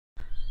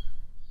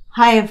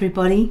Hi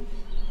everybody.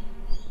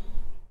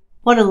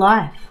 What a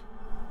life.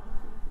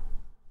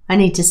 I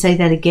need to say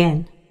that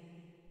again.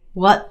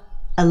 What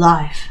a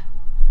life.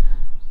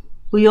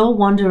 We all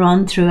wander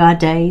on through our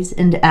days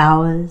and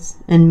hours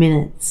and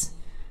minutes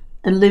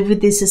and live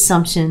with this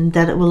assumption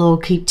that it will all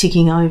keep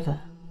ticking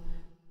over,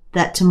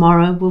 that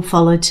tomorrow will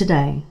follow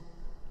today,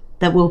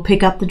 that we'll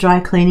pick up the dry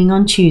cleaning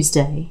on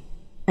Tuesday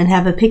and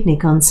have a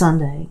picnic on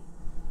Sunday.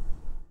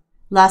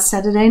 Last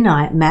Saturday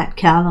night, Matt,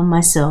 Cal and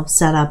myself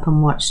sat up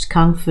and watched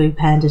Kung Fu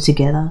Panda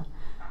together.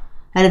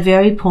 At a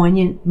very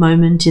poignant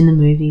moment in the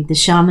movie, the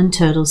shaman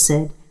turtle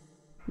said,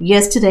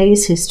 "Yesterday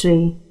is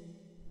history,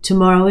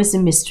 tomorrow is a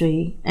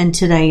mystery, and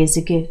today is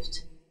a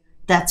gift.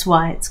 That's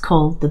why it's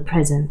called the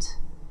present."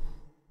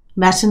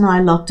 Matt and I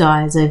locked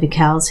eyes over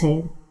Cal's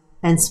head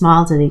and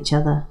smiled at each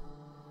other.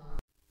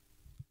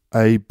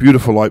 A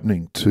beautiful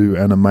opening to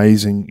an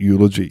amazing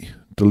eulogy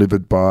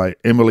delivered by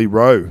Emily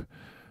Rowe,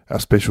 our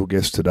special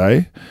guest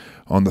today,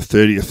 on the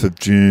 30th of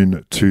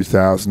June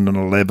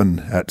 2011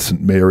 at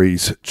St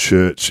Mary's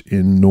Church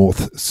in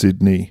North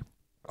Sydney.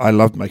 I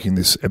loved making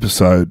this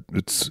episode.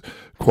 It's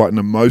quite an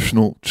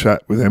emotional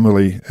chat with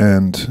Emily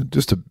and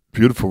just a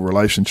beautiful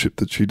relationship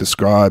that she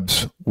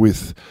describes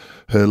with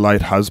her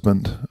late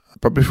husband.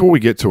 But before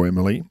we get to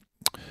Emily,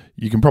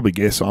 you can probably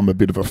guess I'm a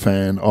bit of a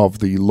fan of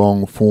the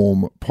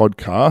long-form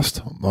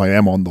podcast. I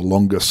am on the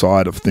longer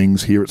side of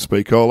things here at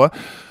Speakola.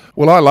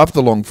 Well, I love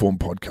the long-form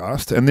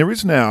podcast, and there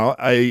is now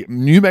a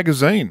new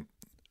magazine,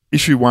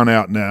 issue 1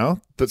 out now,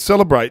 that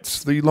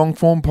celebrates the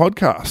long-form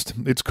podcast.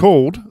 It's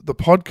called The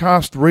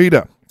Podcast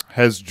Reader.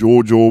 Has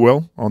George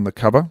Orwell on the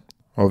cover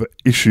of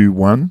issue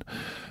 1.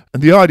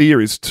 And the idea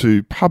is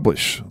to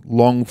publish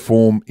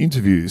long-form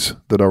interviews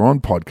that are on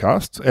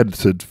podcasts,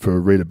 edited for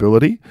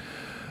readability.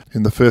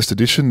 In the first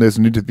edition, there's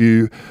an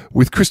interview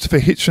with Christopher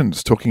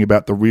Hitchens talking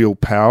about the real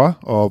power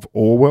of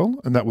Orwell,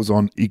 and that was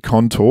on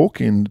Econ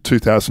Talk in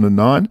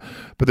 2009.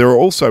 But there are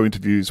also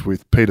interviews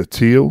with Peter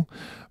Thiel,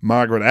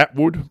 Margaret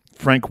Atwood,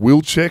 Frank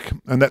Wilczek,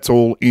 and that's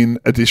all in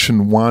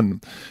edition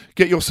 1.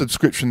 Get your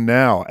subscription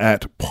now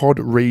at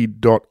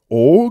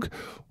podread.org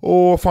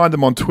or find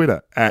them on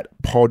Twitter at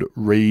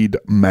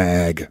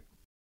podreadmag.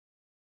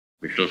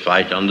 We shall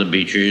fight on the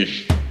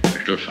beaches.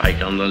 We shall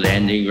fight on the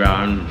landing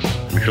grounds.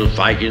 We shall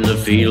fight in the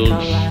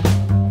fields.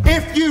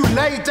 If you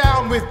lay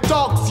down with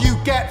dogs, you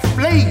get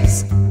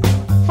fleas.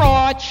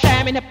 Fraud,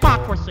 sham, and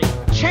hypocrisy.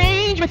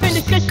 Change within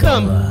the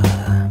system.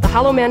 The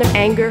hollow man of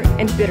anger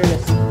and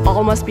bitterness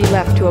all must be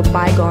left to a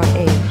bygone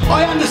age.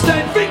 I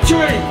understand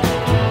victory.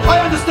 I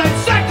understand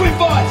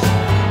sacrifice.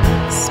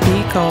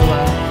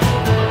 Speakola.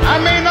 I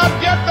may not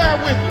get there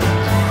with you.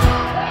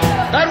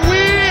 That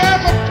we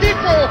as a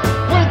people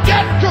will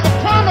get to the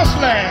promised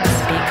land.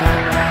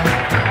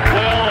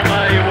 Well,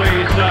 may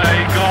we say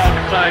God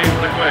save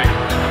the Queen,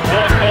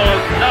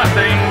 because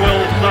nothing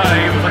will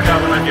save the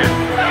government yet.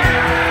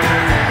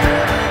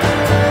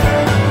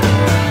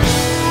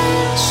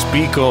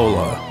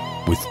 Speakola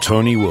with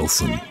Tony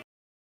Wilson.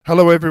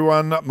 Hello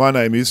everyone, my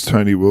name is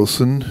Tony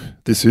Wilson.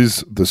 This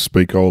is the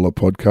Speakola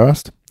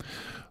podcast.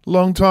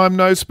 Long time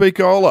no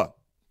Speakola.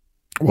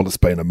 Well, it's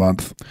been a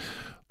month.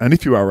 And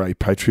if you are a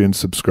Patreon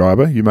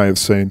subscriber, you may have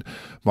seen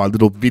my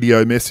little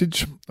video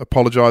message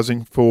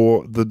apologising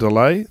for the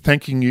delay,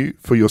 thanking you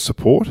for your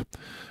support.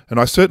 And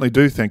I certainly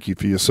do thank you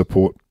for your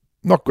support.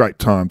 Not great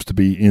times to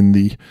be in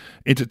the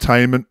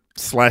entertainment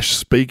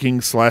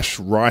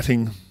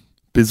 /speaking/writing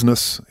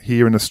business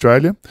here in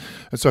Australia.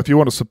 And so if you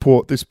want to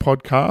support this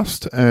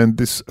podcast and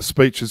this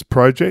Speeches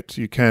project,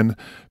 you can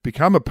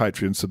become a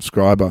Patreon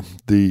subscriber.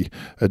 The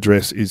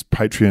address is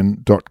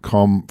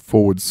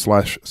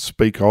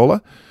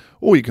patreon.com/Speakola.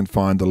 Or you can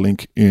find the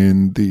link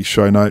in the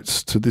show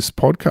notes to this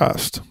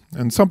podcast.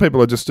 And some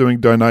people are just doing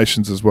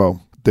donations as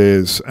well.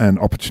 There's an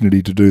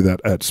opportunity to do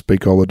that at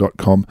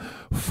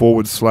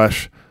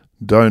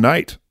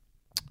speakola.com/donate.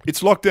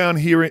 It's lockdown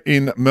here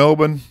in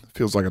Melbourne.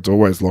 Feels like it's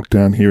always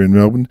lockdown here in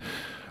Melbourne.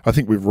 I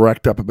think we've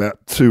racked up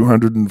about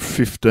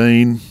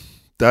 215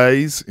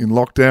 days in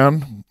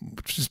lockdown,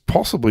 which is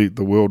possibly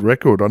the world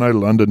record. I know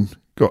London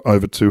got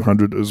over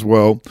 200 as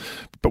well.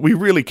 But we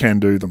really can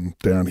do them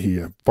down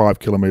here. 5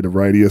 kilometre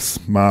radius,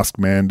 mask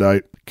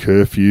mandate,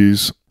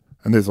 curfews,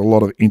 and there's a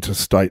lot of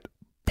interstate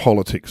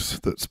politics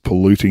that's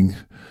polluting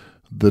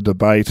the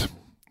debate.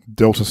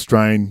 Delta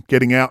strain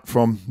getting out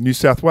from New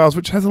South Wales,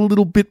 which has a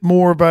little bit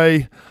more of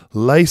a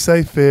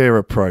laissez-faire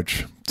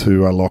approach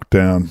to a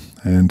lockdown.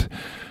 And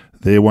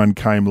their one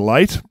came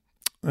late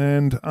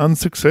and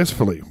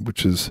unsuccessfully,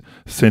 which has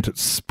sent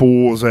its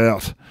spores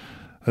out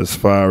as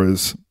far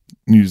as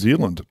New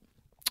Zealand.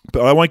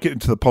 But I won't get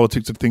into the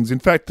politics of things. In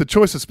fact, the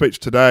choice of speech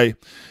today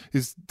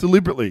is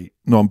deliberately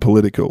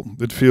non-political.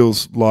 It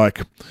feels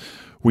like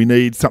we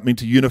need something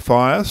to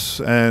unify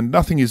us, and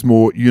nothing is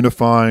more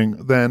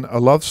unifying than a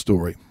love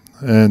story.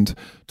 And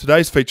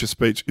today's feature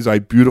speech is a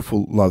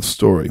beautiful love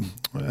story,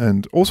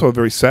 and also a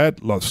very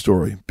sad love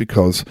story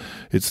because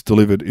it's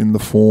delivered in the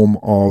form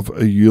of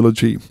a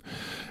eulogy.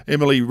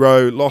 Emily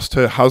Rowe lost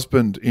her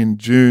husband in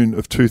June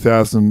of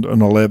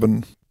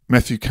 2011,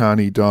 Matthew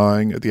Carney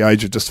dying at the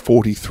age of just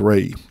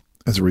 43.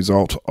 as a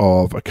result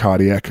of a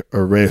cardiac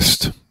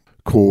arrest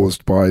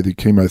caused by the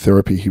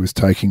chemotherapy he was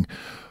taking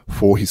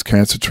for his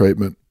cancer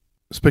treatment.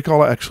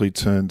 Speakola actually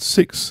turned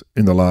 6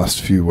 in the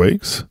last few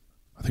weeks.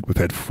 I think we've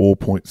had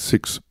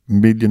 4.6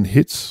 million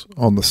hits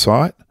on the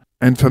site.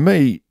 And for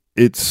me,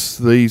 it's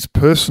these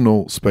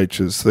personal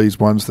speeches, these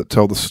ones that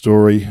tell the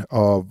story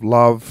of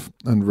love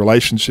and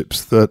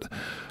relationships that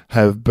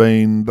have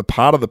been the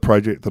part of the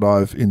project that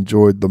I've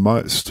enjoyed the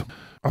most.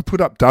 I've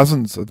put up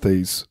dozens of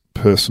these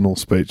personal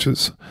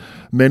speeches,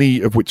 many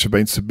of which have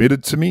been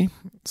submitted to me,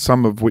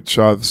 some of which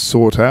I've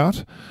sought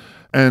out.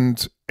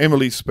 And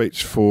Emily's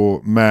speech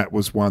for Matt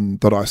was one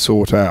that I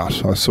sought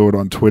out. I saw it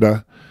on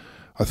Twitter.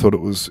 I thought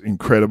it was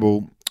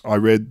incredible. I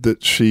read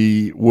that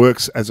she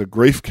works as a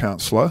grief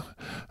counsellor,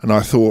 and I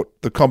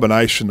thought the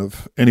combination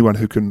of anyone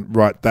who can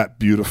write that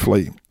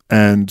beautifully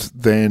and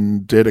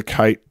then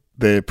dedicate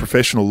their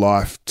professional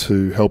life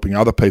to helping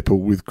other people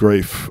with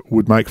grief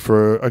would make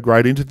for a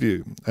great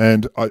interview.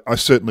 And I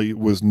certainly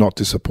was not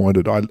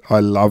disappointed. I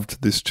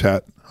loved this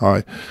chat.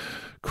 I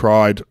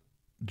cried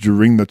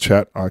during the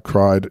chat. I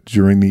cried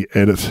during the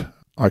edit.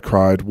 I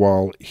cried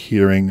while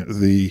hearing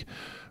the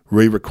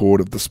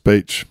re-record of the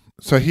speech.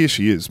 So here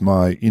she is,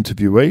 my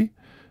interviewee,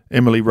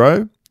 Emily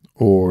Rowe,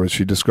 or as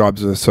she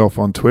describes herself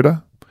on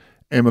Twitter,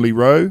 Emily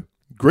Rowe,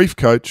 grief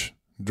coach,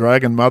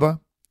 dragon mother,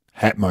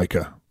 hat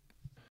maker.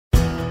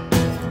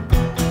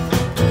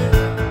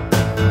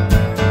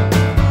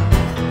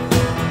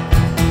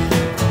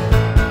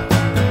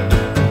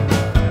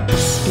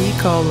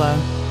 Speakola.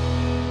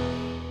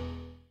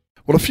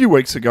 Well, a few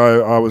weeks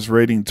ago, I was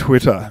reading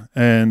Twitter,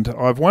 and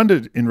I've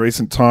wondered in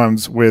recent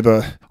times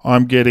whether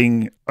I'm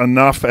getting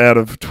enough out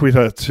of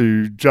Twitter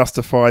to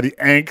justify the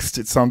angst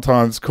it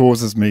sometimes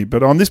causes me.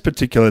 But on this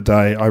particular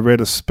day, I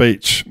read a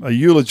speech, a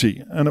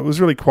eulogy, and it was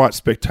really quite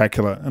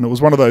spectacular. And it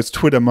was one of those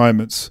Twitter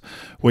moments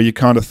where you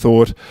kind of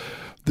thought,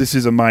 this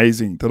is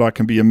amazing that I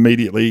can be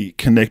immediately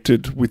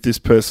connected with this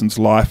person's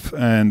life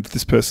and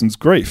this person's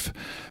grief.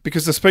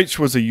 Because the speech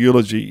was a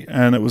eulogy,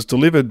 and it was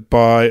delivered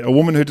by a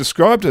woman who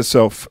described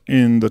herself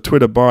in the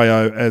Twitter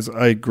bio as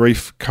a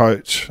grief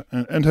coach.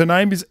 And her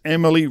name is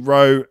Emily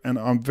Rowe, and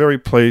I'm very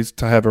pleased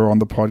to have her on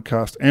the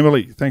podcast.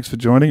 Emily, thanks for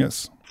joining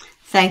us.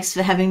 Thanks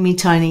for having me,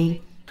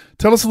 Tony.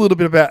 Tell us a little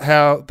bit about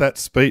how that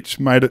speech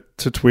made it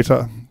to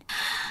Twitter.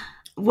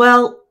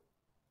 Well,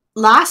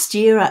 last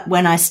year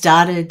when I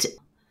started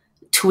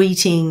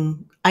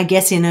tweeting, I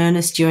guess in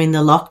earnest during the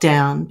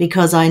lockdown,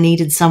 because I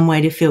needed some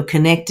way to feel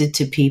connected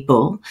to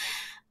people,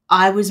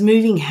 I was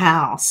moving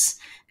house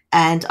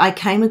and I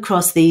came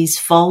across these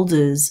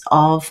folders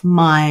of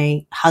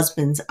my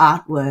husband's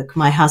artwork.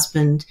 My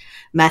husband,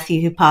 Matthew,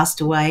 who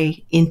passed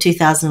away in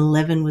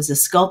 2011, was a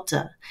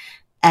sculptor,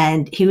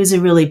 and he was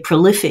a really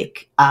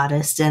prolific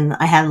artist, and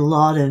I had a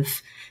lot of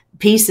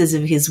pieces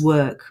of his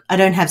work. I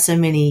don't have so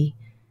many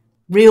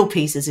real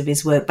pieces of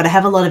his work, but I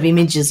have a lot of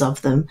images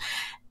of them.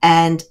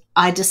 And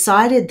I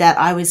decided that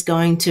I was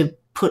going to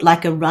put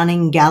like a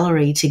running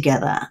gallery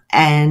together.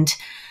 And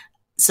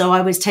so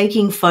I was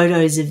taking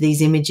photos of these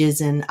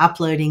images and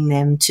uploading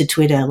them to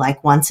Twitter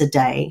like once a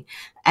day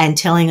and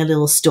telling a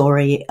little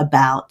story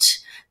about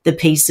the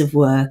piece of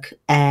work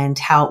and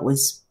how it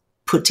was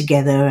put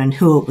together and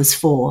who it was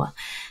for.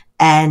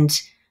 And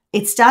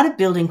it started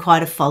building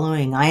quite a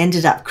following. I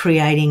ended up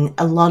creating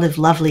a lot of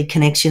lovely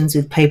connections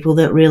with people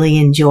that really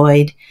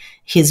enjoyed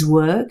his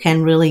work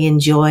and really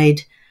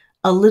enjoyed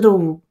a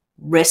little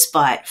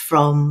respite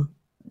from,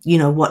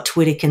 what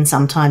Twitter can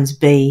sometimes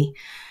be.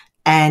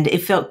 And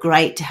it felt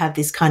great to have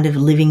this kind of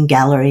living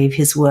gallery of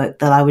his work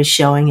that I was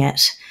showing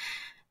it.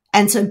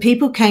 And so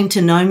people came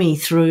to know me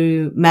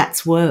through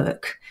Matt's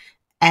work.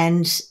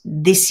 And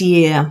this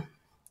year,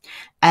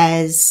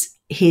 as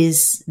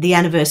the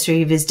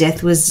anniversary of his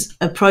death was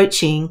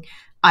approaching,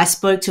 I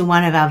spoke to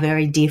one of our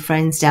very dear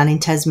friends down in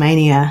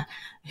Tasmania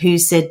who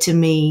said to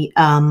me,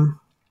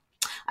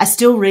 I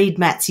still read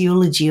Matt's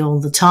eulogy all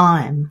the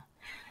time.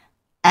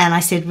 And I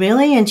said,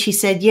 really? And she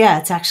said, yeah,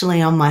 it's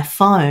actually on my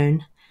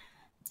phone.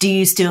 Do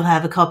you still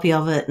have a copy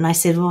of it? And I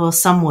said, well,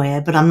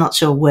 somewhere, but I'm not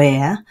sure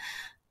where.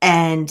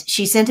 And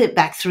she sent it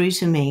back through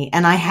to me,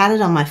 and I had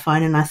it on my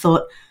phone, and I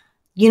thought,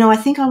 I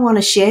think I want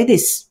to share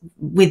this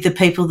with the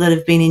people that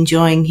have been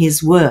enjoying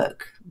his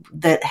work,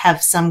 that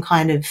have some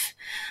kind of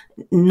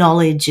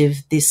knowledge of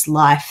this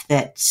life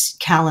that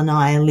Cal and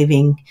I are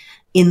living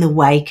in the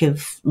wake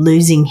of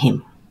losing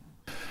him.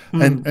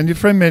 And your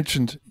friend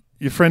mentioned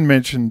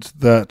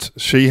that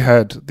she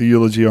had the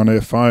eulogy on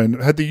her phone.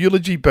 Had the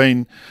eulogy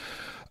been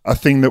a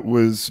thing that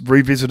was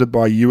revisited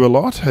by you a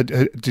lot?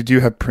 Did you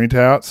have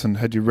printouts, and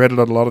had you read it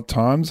a lot of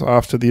times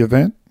after the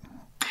event?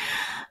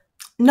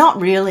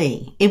 Not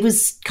really. It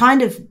was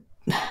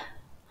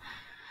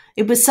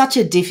such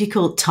a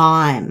difficult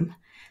time,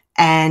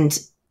 and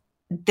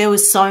there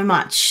was so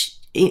much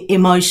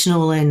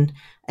emotional and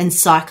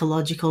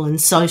psychological and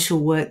social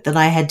work that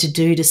I had to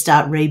do to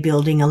start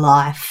rebuilding a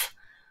life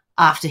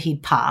after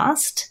he'd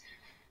passed.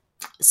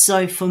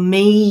 So for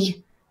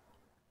me,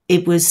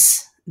 it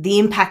was, the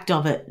impact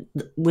of it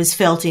was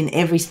felt in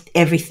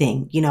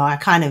everything. I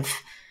kind of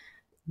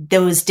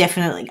there was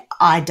definitely,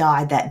 I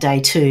died that day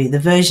too. The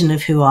version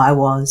of who I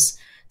was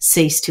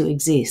ceased to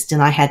exist,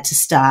 and I had to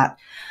start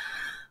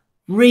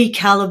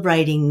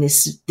recalibrating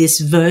this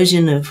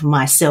version of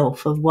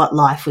myself, of what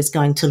life was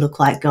going to look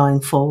like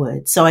going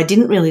forward. So I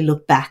didn't really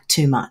look back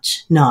too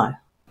much, no.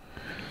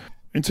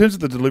 In terms of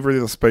the delivery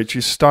of the speech,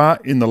 you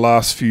start in the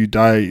last few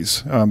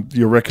days.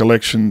 Your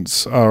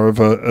recollections are of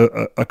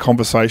a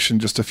conversation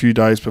just a few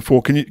days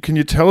before. Can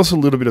you tell us a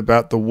little bit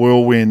about the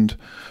whirlwind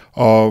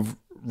of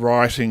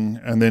writing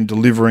and then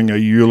delivering a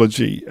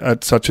eulogy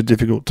at such a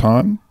difficult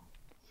time?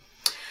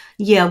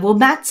 Yeah, well,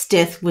 Matt's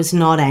death was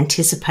not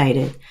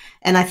anticipated,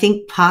 and I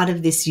think part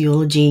of this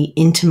eulogy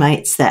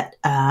intimates that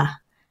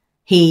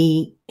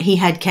he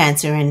had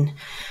cancer, and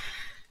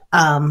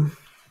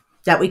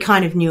that we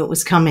kind of knew it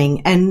was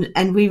coming,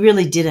 and we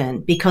really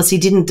didn't, because he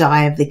didn't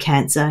die of the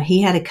cancer.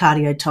 He had a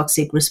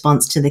cardiotoxic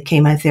response to the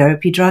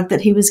chemotherapy drug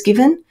that he was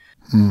given.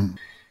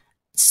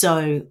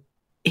 So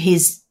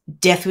his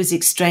death was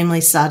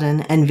extremely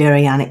sudden and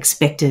very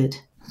unexpected.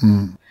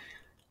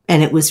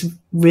 And it was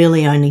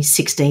really only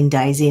 16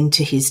 days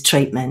into his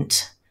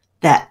treatment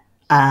that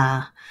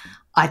I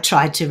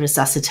tried to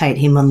resuscitate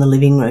him on the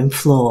living room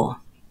floor.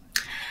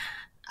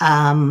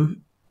 I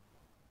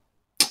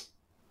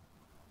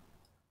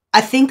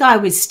think I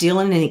was still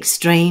in an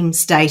extreme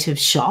state of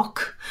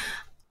shock.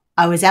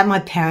 I was at my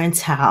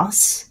parents'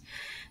 house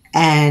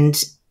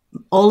and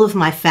all of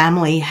my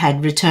family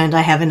had returned.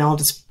 I have an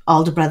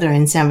older brother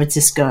in San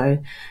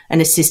Francisco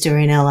and a sister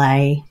in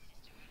LA,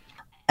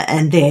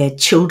 and their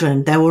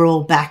children, they were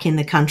all back in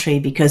the country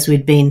because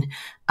we'd been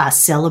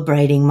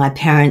celebrating my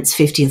parents'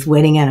 50th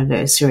wedding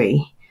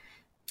anniversary.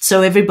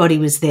 So everybody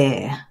was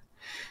there.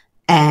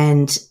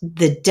 And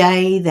the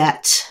day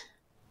that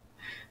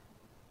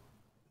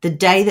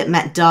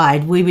Matt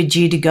died, we were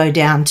due to go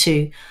down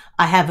to,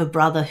 I have a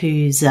brother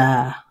who's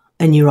a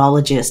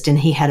neurologist, and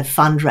he had a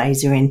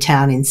fundraiser in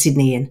town in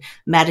Sydney, and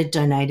Matt had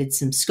donated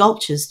some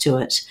sculptures to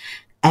it.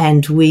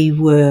 And we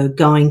were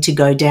going to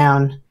go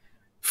down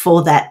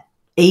for that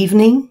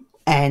evening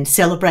and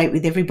celebrate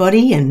with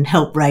everybody and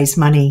help raise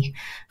money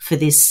for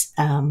this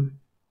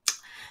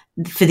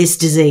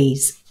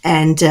disease.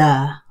 And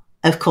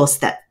of course,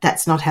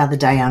 that's not how the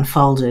day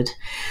unfolded.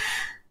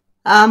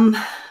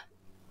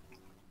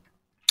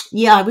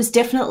 Yeah, I was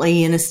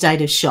definitely in a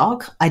state of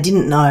shock. I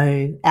didn't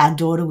know our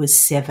daughter was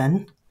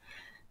 7,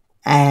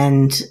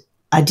 and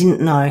I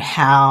didn't know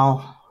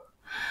how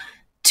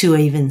to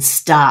even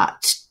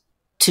start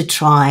to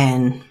try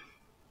and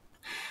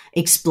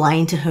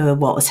explain to her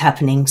what was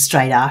happening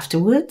straight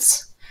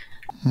afterwards.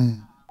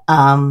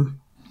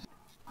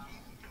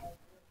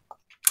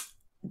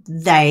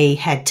 They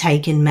had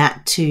taken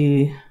Matt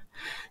to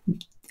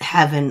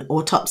have an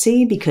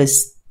autopsy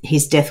because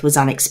his death was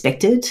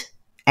unexpected,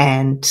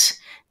 and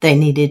they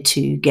needed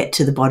to get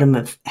to the bottom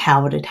of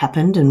how it had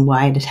happened and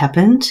why it had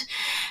happened.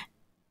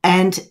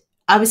 And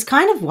I was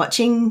kind of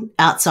watching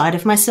outside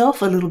of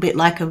myself, a little bit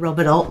like a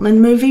Robert Altman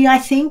movie, I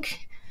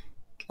think.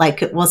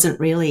 Like, it wasn't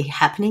really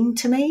happening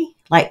to me.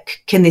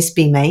 Like, can this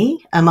be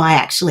me? Am I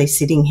actually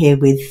sitting here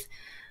with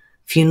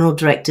funeral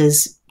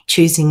directors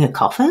choosing a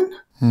coffin?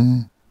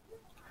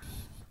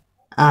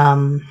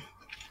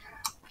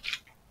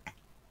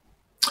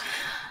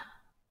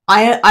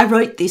 I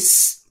wrote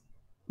this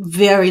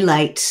very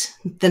late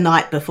the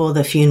night before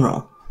the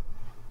funeral.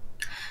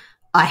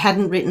 I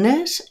hadn't written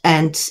it,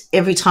 and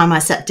every time I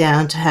sat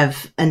down to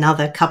have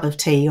another cup of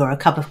tea or a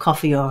cup of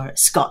coffee or a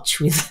scotch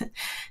with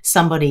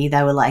somebody,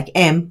 they were like,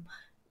 "Em,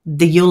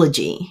 the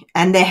eulogy."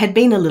 And there had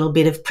been a little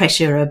bit of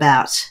pressure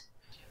about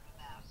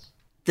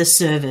the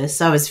service.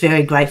 I was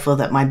very grateful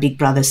that my big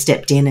brother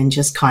stepped in and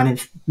just kind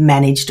of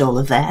managed all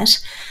of that.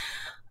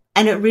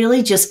 And it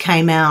really just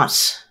came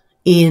out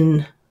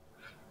in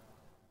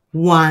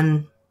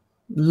one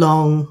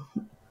long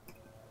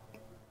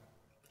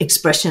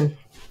expression.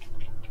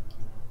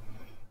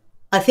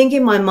 I think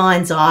in my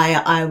mind's eye,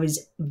 I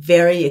was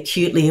very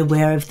acutely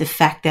aware of the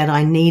fact that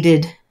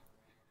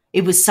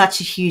it was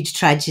such a huge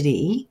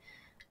tragedy,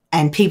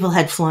 and people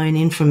had flown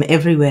in from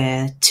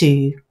everywhere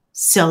to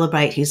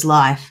celebrate his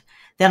life,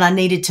 that I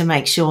needed to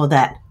make sure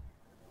that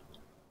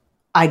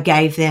I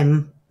gave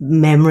them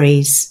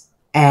memories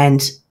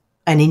and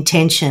an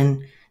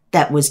intention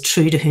that was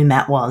true to who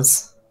Matt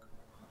was.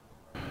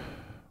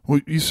 Well,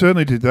 you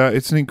certainly did that.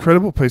 It's an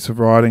incredible piece of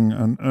writing,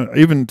 and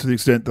even to the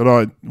extent that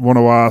I want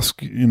to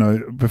ask,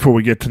 before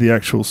we get to the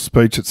actual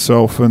speech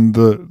itself and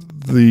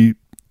the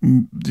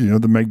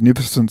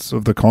magnificence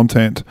of the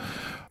content,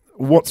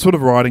 what sort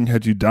of writing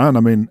had you done? I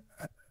mean,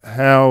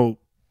 how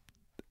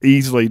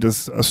easily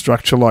does a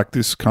structure like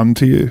this come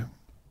to you?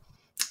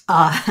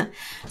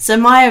 So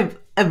my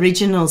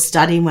original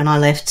study when I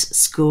left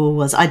school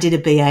was I did a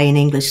BA in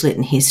English Lit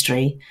and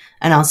History,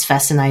 and I was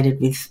fascinated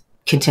with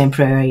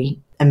contemporary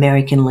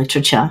American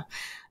literature.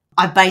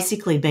 I've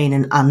basically been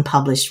an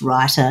unpublished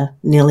writer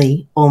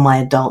nearly all my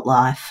adult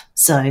life.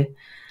 So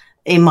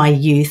in my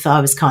youth,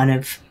 I was kind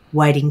of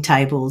waiting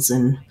tables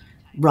and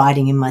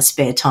writing in my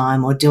spare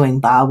time, or doing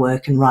bar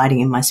work and writing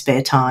in my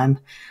spare time.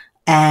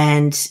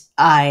 And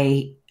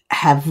I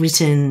have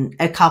written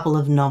a couple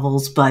of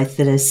novels, both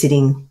that are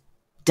sitting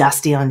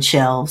dusty on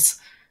shelves.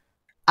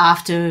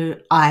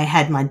 After I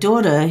had my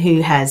daughter,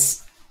 who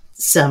has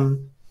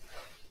some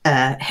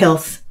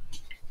health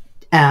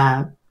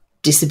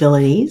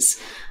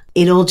disabilities,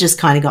 it all just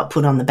kind of got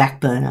put on the back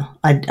burner.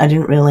 I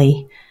didn't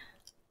really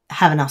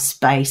have enough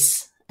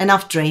space,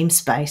 enough dream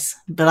space,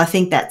 but I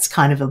think that's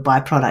kind of a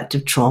byproduct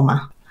of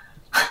trauma.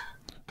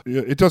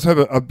 It does have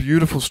a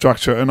beautiful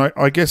structure, and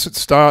I guess it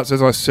starts,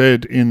 as I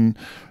said, in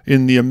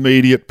the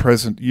immediate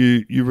present.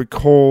 You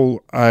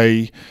recall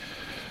a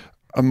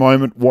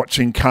moment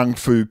watching Kung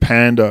Fu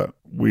Panda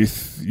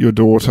with your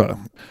daughter,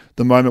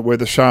 the moment where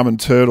the shaman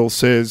turtle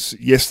says,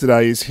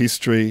 "Yesterday is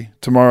history,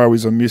 tomorrow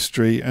is a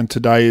mystery, and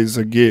today is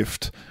a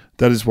gift."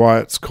 That is why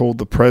it's called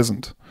the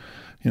present.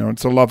 You know,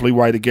 it's a lovely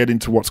way to get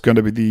into what's going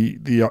to be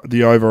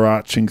the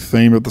overarching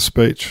theme of the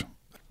speech.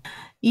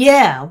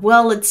 Yeah,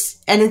 well, it's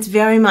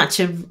very much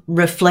a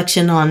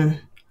reflection on,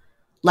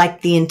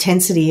 like, the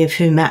intensity of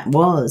who Matt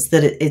was,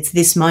 that it's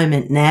this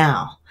moment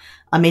now.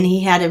 I mean, he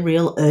had a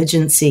real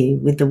urgency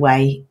with the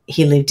way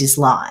he lived his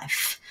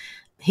life.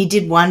 He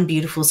did one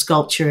beautiful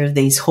sculpture of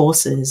these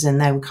horses,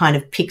 and they were kind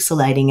of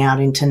pixelating out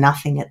into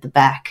nothing at the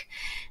back,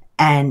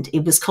 and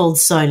it was called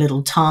So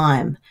Little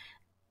Time.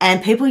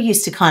 And people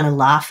used to kind of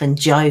laugh and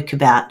joke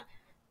about,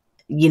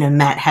 you know,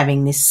 Matt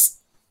having this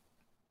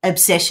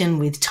obsession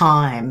with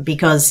time,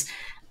 because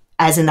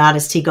as an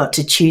artist he got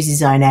to choose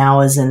his own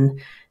hours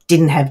and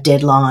didn't have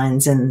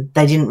deadlines, and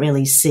they didn't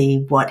really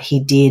see what he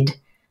did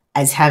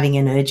as having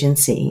an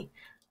urgency.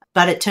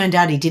 But it turned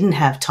out he didn't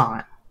have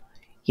time,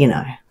 you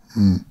know.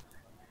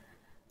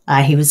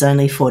 He was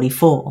only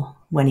 44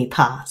 when he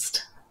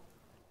passed.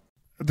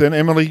 Then,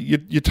 Emily,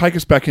 you take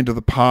us back into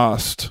the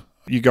past.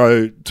 You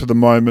go to the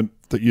moment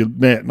that you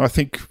met, and I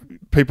think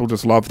people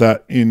just love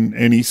that in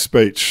any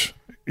speech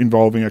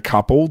involving a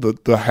couple,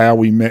 the how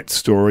we met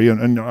story,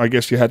 and I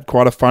guess you had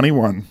quite a funny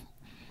one.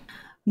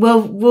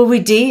 Well, we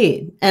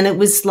did, and it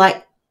was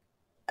like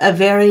a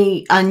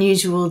very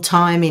unusual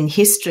time in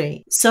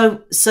history.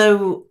 So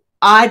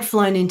I'd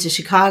flown into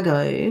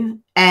Chicago,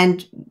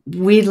 and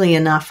weirdly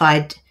enough,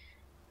 I'd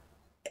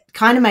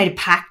kind of made a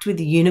pact with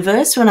the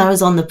universe when I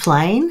was on the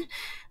plane,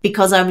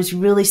 because I was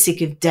really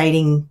sick of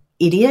dating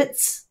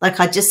idiots. Like,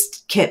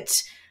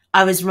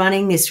 I was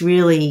running this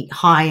really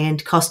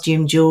high-end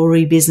costume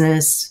jewelry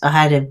business. I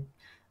had a,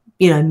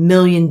 $1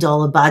 million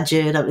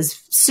budget. I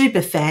was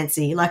super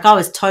fancy. Like, I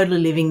was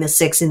totally living the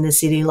Sex in the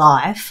City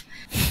life.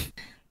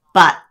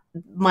 But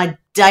my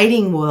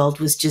dating world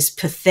was just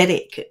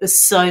pathetic. It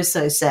was so,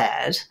 so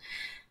sad.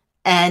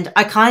 And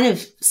I kind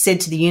of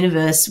said to the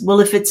universe, well,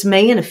 if it's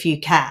me and a few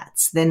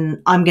cats,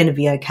 then I'm going to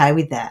be okay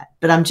with that.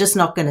 But I'm just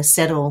not going to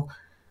settle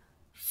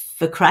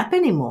for crap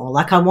anymore.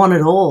 Like, I want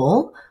it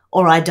all,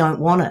 or I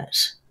don't want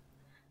it.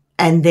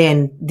 And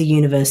then the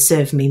universe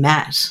served me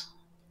Matt,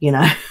 you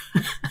know.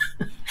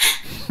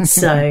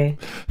 So.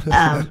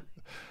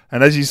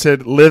 And as you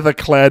said,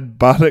 leather-clad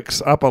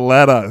buttocks up a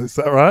ladder. Is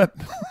that right?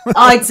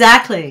 Oh,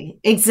 exactly.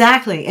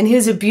 Exactly. And he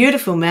was a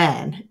beautiful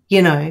man,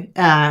 you know.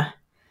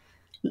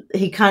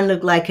 He kind of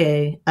looked like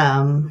he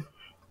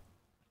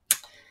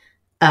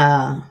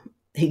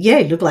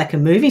looked like a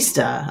movie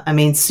star. I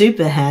mean,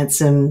 super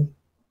handsome,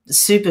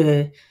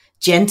 super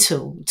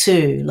gentle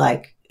too,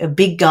 like a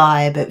big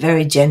guy, but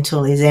very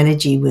gentle. His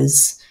energy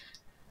was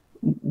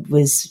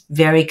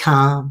very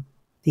calm.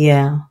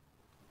 Yeah.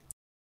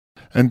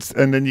 And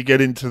then you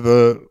get into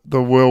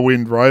the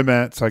whirlwind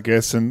romance, I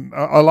guess. And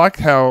I like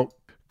how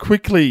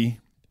quickly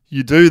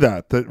you do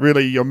that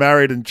really you're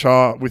married and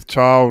with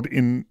child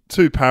in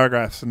 2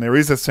 paragraphs, and there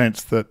is a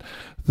sense that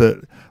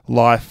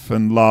life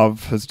and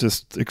love has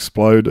just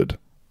exploded.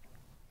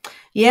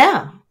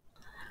 Yeah.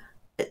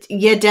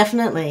 Yeah,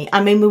 definitely.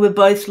 I mean, we were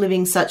both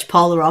living such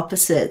polar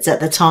opposites at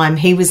the time.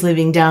 He was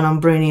living down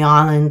on Bruny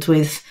Island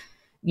with,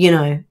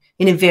 in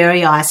a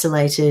very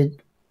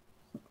isolated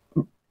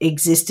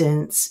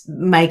existence,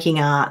 making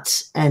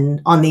art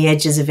and on the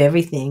edges of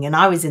everything. And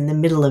I was in the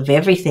middle of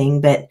everything,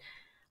 but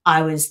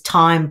I was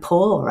time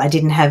poor. I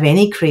didn't have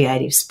any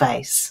creative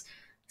space.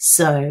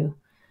 So,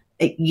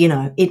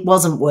 it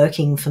wasn't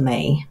working for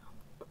me.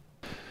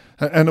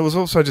 And it was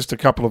also just a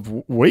couple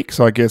of weeks,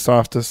 I guess,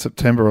 after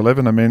September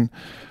 11. I mean,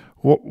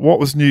 what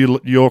was New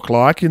York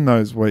like in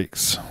those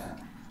weeks?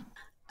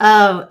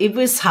 Oh, it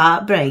was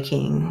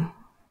heartbreaking.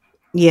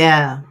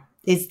 Yeah.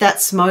 It's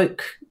that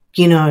smoke,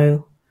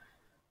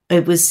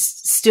 it was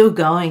still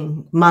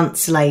going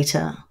months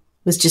later.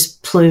 It was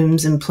just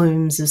plumes and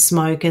plumes of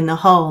smoke, and the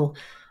whole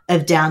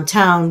of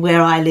downtown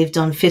where I lived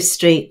on 5th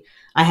Street,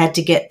 I had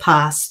to get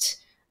past.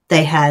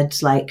 They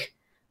had like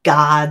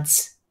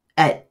guards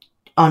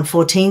on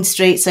 14th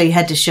Street, so you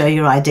had to show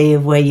your ID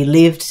of where you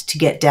lived to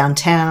get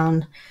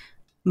downtown.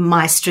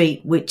 My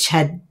street, which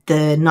had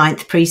the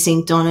 9th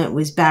precinct on it,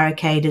 was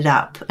barricaded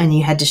up, and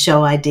you had to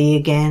show ID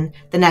again.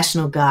 The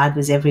National Guard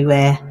was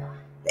everywhere.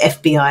 The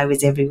FBI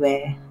was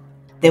everywhere.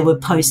 There were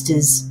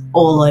posters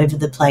all over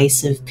the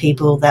place of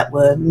people that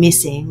were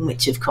missing,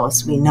 which of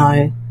course we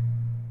know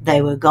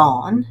they were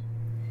gone.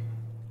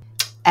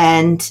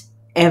 And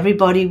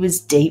everybody was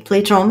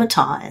deeply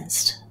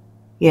traumatized.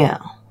 Yeah.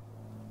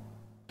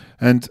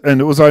 And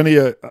it was only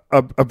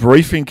a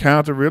brief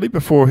encounter, really,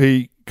 before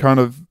he kind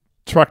of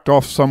trucked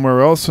off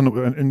somewhere else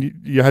and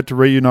you had to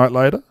reunite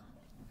later?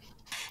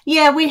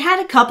 Yeah, we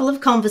had a couple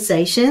of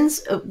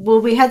conversations.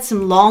 Well, we had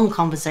some long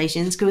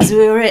conversations because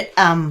we were at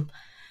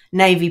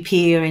Navy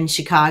Pier in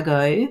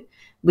Chicago,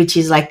 which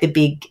is like the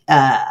big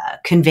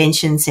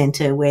convention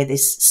center where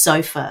this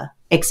sofa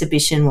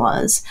exhibition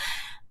was.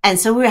 And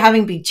so we were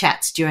having big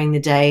chats during the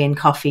day and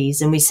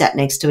coffees, and we sat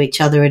next to each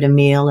other at a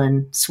meal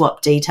and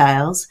swapped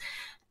details.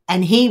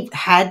 And he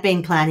had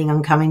been planning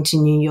on coming to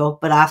New York,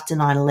 but after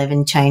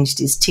 9/11 changed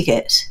his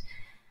ticket.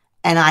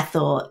 And I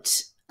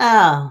thought,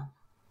 oh,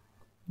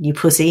 you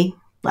pussy.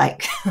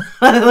 Like,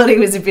 I thought he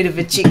was a bit of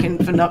a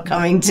chicken for not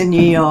coming to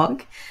New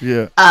York.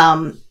 Yeah.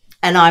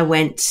 And I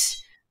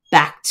went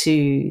back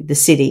to the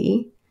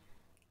city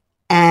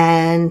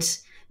and,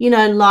 you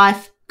know,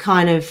 life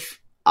kind of,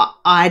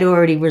 I'd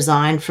already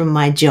resigned from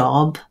my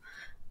job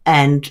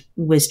and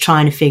was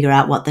trying to figure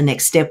out what the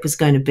next step was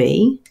going to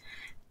be.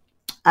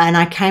 And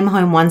I came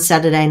home one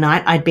Saturday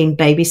night. I'd been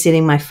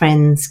babysitting my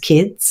friend's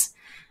kids.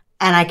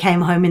 And I came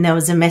home and there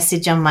was a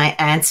message on my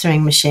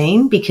answering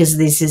machine because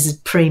this is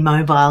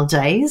pre-mobile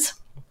days.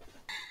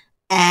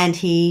 And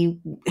he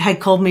had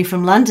called me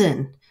from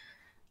London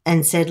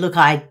and said, look,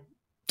 I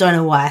don't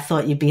know why I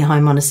thought you'd be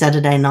home on a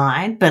Saturday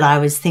night, but I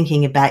was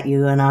thinking about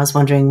you and I was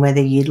wondering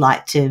whether you'd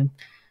like to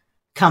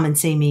come and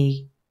see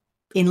me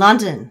in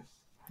London.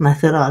 And I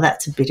thought, oh,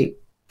 that's a pretty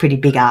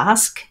big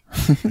ask.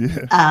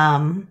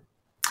 Yeah.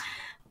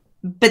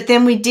 But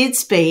then we did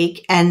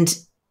speak and,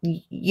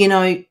 you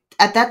know,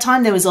 at that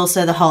time there was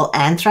also the whole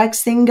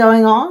anthrax thing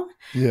going on.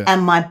 Yeah.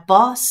 And my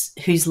boss,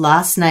 whose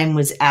last name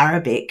was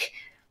Arabic,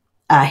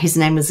 his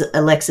name was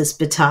Alexis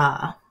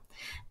Batar,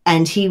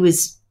 and he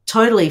was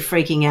totally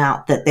freaking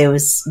out that there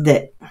was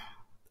that,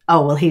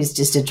 oh, well, he was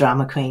just a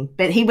drama queen.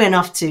 But he went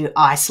off to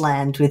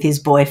Iceland with his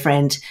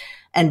boyfriend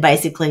and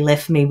basically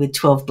left me with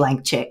 12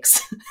 blank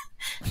checks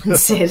and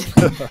said,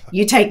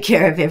 you take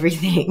care of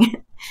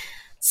everything.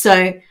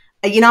 So,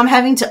 you know, I'm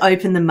having to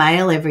open the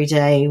mail every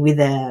day with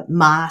a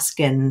mask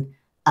and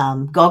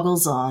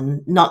goggles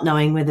on, not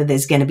knowing whether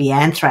there's going to be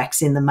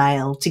anthrax in the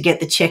mail, to get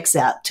the checks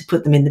out to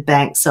put them in the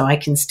bank so I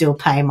can still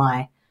pay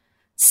my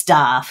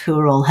staff who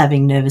are all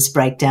having nervous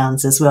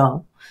breakdowns as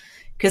well,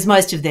 because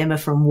most of them are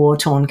from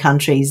war-torn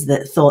countries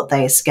that thought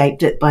they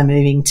escaped it by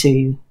moving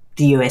to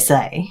the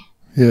USA.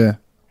 Yeah.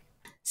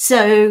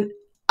 So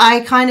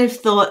I kind of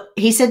thought,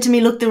 he said to me,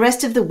 look, the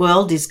rest of the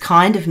world is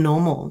kind of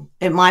normal.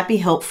 It might be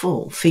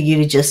helpful for you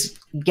to just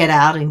get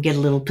out and get a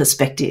little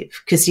perspective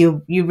because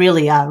you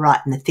really are right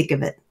in the thick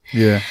of it.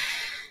 Yeah.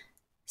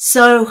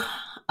 So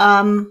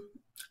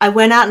I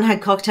went out and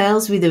had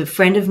cocktails with a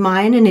friend of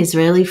mine, an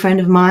Israeli friend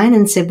of mine,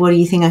 and said, what do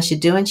you think I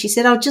should do? And she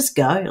said, oh, just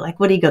go. Like,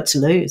 what do you got to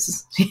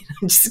lose?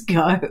 Just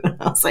go. And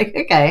I was like,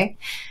 okay.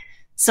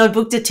 So I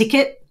booked a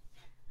ticket.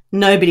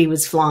 Nobody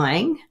was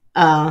flying.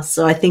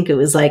 So I think it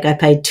was like I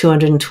paid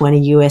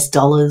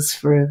 $220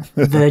 for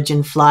a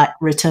Virgin flight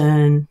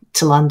return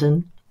to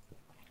London.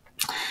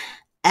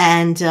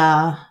 And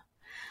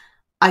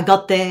I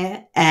got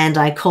there and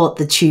I caught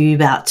the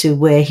tube out to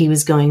where he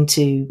was going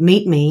to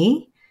meet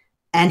me,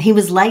 and he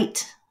was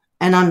late.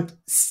 And I'm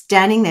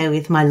standing there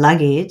with my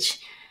luggage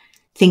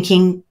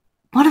thinking,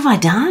 what have I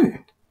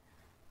done?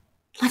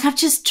 Like, I've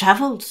just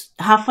travelled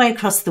halfway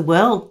across the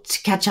world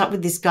to catch up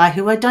with this guy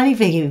who I don't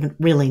even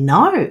really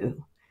know.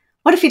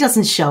 What if he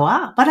doesn't show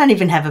up? I don't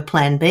even have a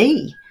plan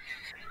B.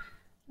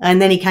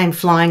 And then he came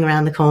flying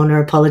around the corner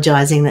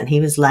apologising that he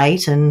was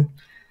late, and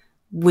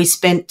we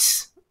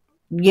spent,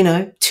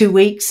 2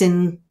 weeks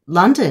in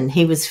London.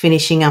 He was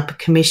finishing up a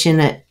commission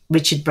at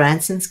Richard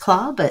Branson's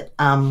club at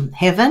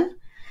Heaven.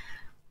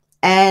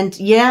 And,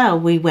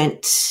 we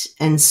went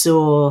and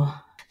saw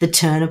the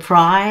Turner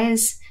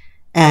Prize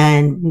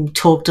and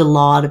talked a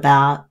lot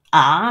about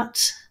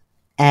art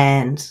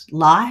and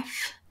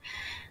life.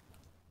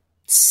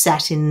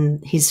 Sat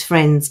in his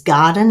friend's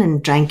garden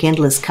and drank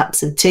endless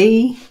cups of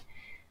tea.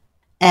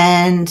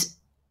 And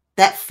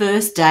that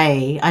first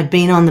day I'd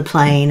been on the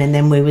plane, and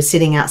then we were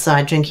sitting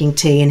outside drinking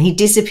tea, and he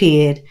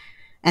disappeared,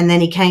 and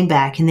then he came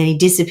back, and then he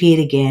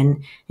disappeared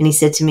again, and he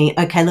said to me,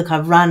 okay, look,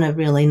 I've run a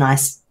really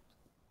nice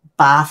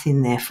bath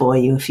in there for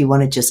you if you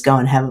want to just go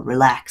and have a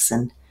relax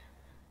and,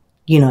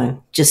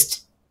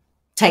 just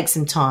take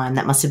some time.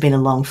 That must have been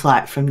a long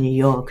flight from New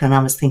York. And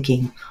I was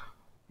thinking,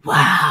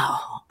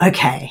 wow,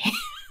 okay.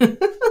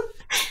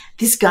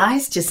 This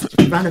guy's just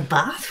run a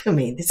bath for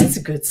me. This is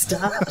a good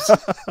start.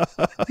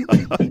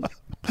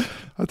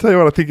 I tell you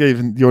what, I think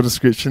even your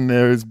description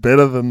there is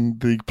better than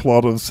the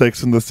plot of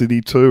Sex and the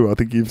City 2. I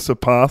think you've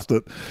surpassed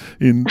it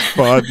in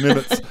 5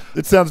 minutes.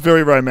 It sounds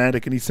very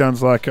romantic, and he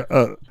sounds like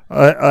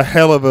a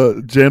hell of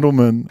a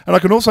gentleman. And I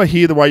can also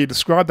hear the way you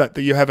describe that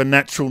you have a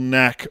natural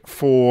knack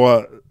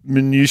for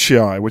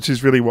minutiae, which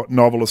is really what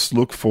novelists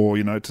look for,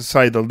 to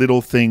say the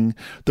little thing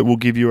that will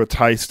give you a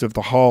taste of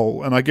the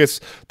whole. And I guess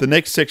the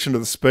next section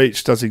of the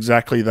speech does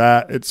exactly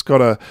that. It's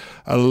got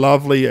a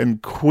lovely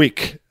and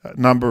quick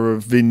number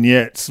of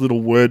vignettes,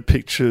 little word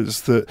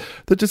pictures that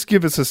just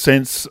give us a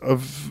sense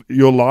of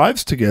your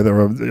lives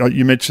together.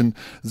 You mentioned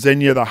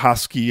Xenia the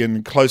husky,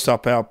 and close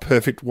up our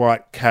perfect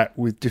white cat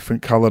with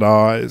different coloured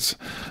eyes,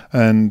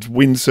 and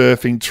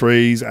windsurfing,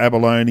 trees,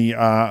 abalone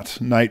art,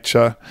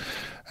 nature,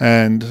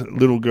 and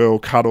little girl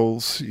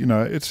cuddles.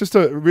 It's just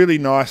a really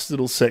nice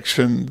little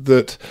section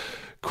that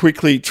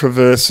quickly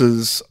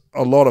traverses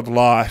a lot of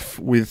life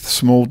with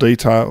small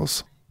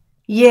details.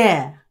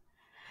 Yeah.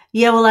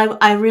 Yeah, well,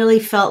 I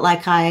really felt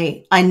like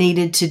I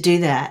needed to do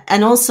that.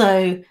 And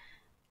also,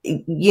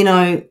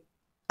 I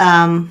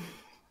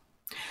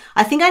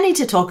think I need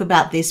to talk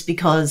about this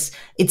because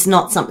it's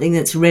not something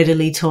that's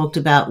readily talked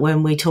about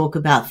when we talk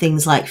about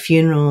things like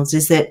funerals,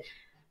 is that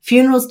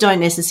funerals don't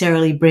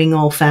necessarily bring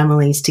all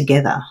families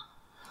together.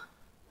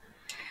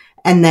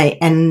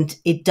 And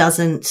it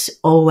doesn't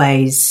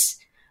always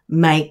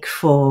make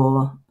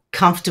for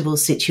comfortable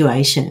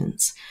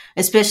situations,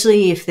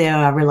 especially if there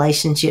are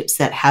relationships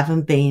that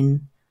haven't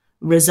been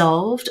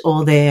resolved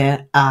or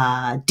they're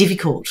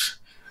difficult.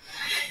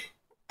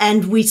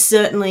 And we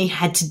certainly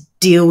had to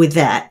deal with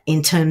that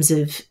in terms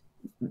of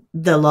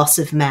the loss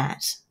of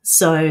Matt.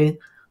 So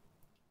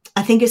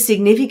I think a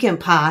significant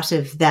part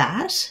of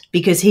that,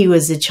 because he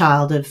was a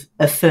child of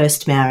a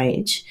first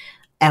marriage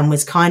and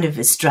was kind of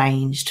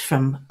estranged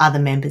from other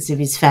members of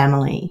his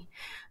family.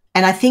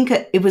 And I think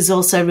it was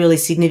also really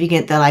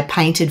significant that I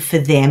painted for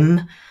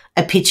them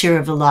a picture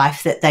of a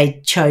life that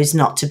they chose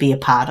not to be a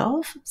part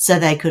of, so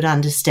they could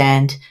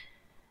understand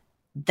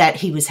that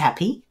he was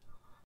happy.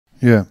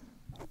 Yeah.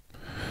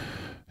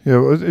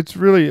 Yeah, it's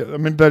really,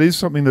 that is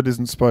something that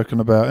isn't spoken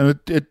about. And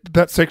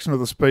that section of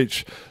the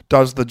speech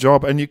does the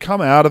job. And you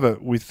come out of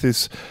it with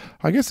this,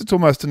 I guess it's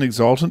almost an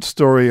exultant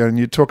story. And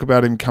you talk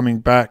about him coming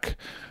back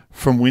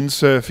from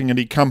windsurfing, and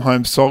he'd come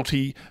home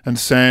salty and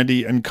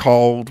sandy and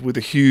cold with a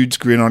huge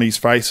grin on his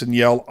face and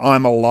yell,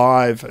 "I'm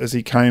alive," as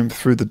he came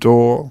through the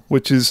door,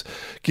 which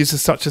gives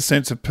us such a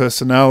sense of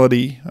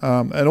personality.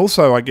 And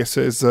also, I guess,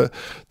 there's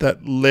that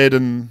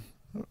leaden,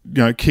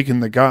 kick in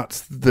the guts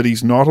that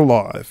he's not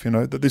alive,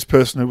 that this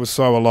person who was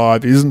so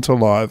alive isn't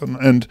alive.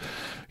 And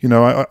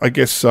I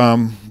guess,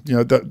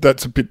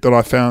 that's a bit that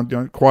I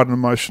found, quite an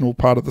emotional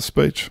part of the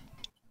speech.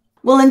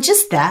 Well, and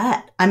just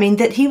that,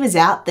 that he was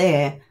out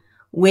there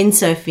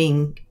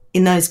windsurfing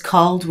in those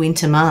cold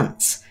winter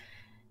months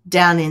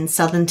down in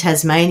southern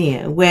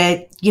Tasmania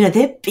where,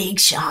 they're big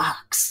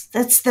sharks.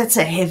 That's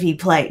a heavy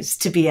place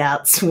to be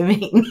out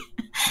swimming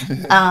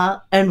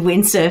and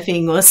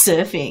windsurfing or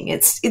surfing.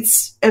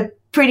 It's a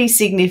pretty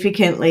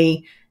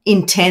significantly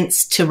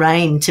intense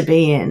terrain to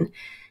be in.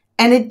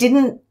 And it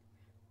didn't,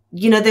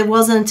 there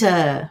wasn't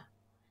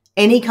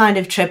any kind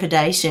of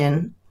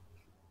trepidation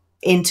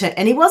and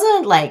he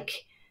wasn't like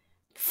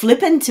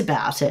flippant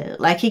about it.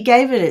 Like, he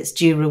gave it its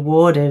due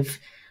reward of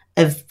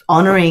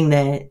honouring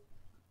the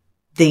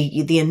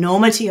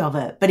enormity of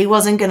it, but he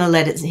wasn't going to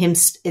let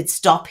it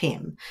stop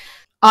him.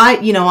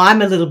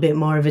 I'm a little bit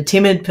more of a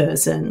timid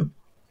person.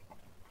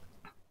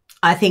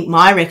 I think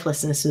my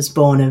recklessness was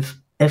born of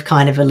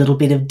kind of a little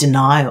bit of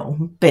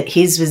denial, but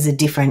his was a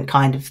different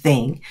kind of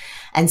thing.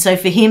 And so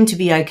for him to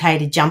be okay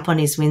to jump on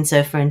his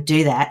windsurfer and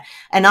do that,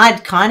 and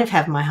I'd kind of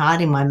have my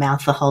heart in my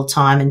mouth the whole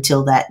time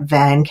until that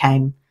van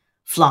came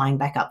flying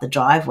back up the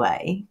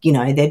driveway.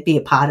 There'd be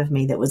a part of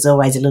me that was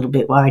always a little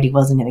bit worried he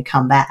wasn't going to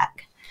come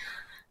back.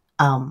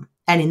 And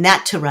in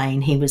that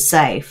terrain, he was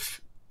safe,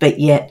 but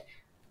yet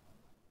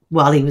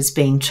while he was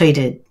being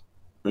treated,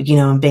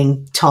 and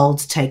being told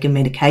to take a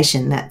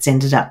medication, that's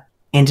ended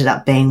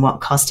up being what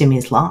cost him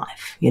his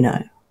life,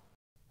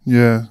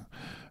 Yeah.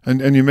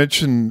 And you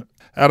mentioned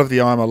out of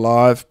the I'm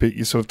alive bit,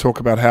 you sort of talk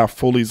about how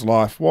full his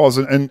life was.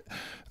 And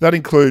that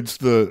includes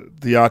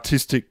the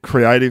artistic,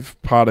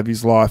 creative part of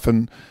his life.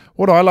 And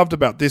what I loved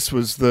about this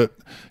was that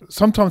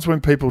sometimes when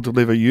people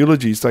deliver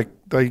eulogies,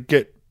 they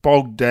get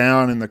bogged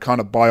down in the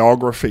kind of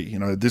biography.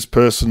 This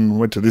person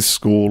went to this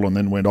school and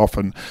then went off,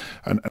 and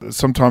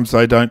sometimes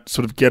they don't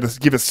sort of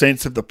give a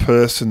sense of the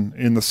person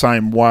in the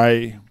same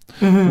way.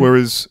 Mm-hmm.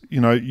 Whereas,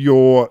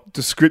 your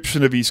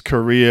description of his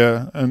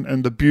career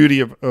and the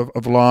beauty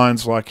of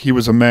lines like he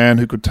was a man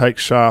who could take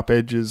sharp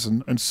edges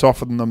and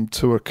soften them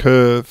to a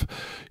curve,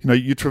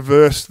 you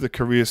traverse the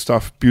career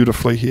stuff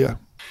beautifully here.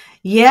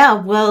 Yeah,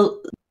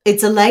 well,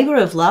 it's a labour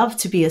of love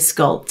to be a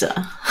sculptor.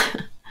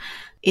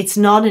 It's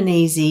not an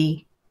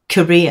easy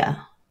career.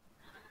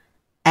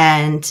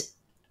 And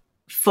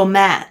for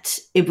Matt,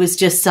 it was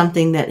just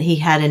something that he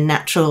had a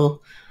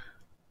natural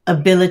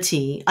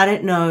ability. I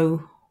don't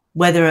know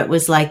whether it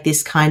was like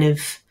this kind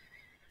of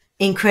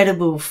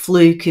incredible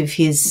fluke of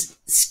his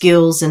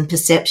skills and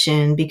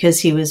perception, because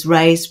he was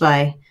raised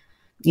by,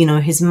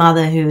 his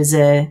mother, who was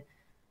a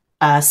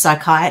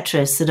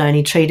psychiatrist that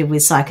only treated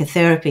with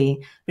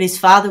psychotherapy, but his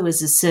father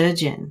was a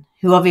surgeon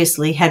who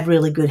obviously had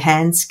really good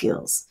hand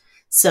skills.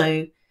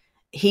 So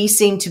he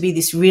seemed to be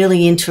this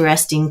really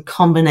interesting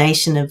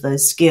combination of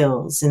those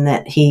skills, in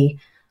that he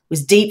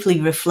was deeply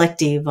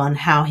reflective on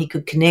how he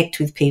could connect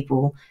with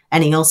people,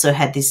 and he also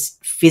had this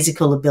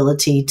physical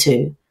ability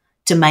to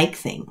make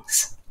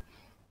things.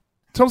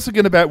 Tell us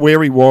again about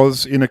where he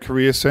was in a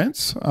career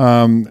sense.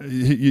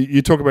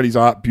 You talk about his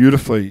art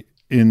beautifully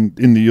in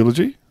the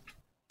eulogy.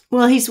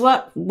 Well, he's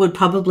what would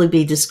probably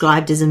be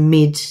described as a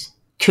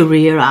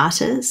mid-career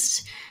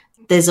artist.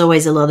 There's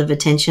always a lot of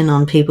attention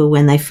on people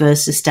when they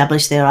first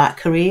establish their art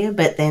career,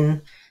 but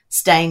then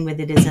staying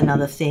with it is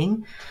another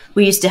thing.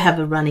 We used to have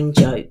a running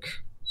joke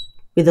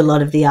with a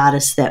lot of the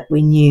artists that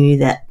we knew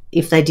that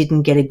if they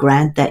didn't get a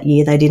grant that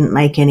year, they didn't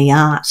make any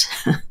art.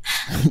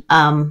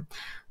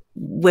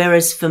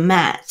 Whereas for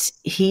Matt,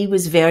 he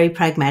was very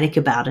pragmatic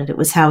about it. It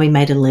was how he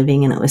made a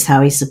living, and it was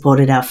how he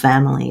supported our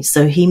family.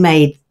 So he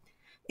made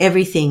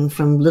everything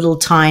from little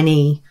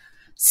tiny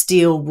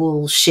steel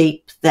wool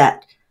sheep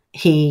that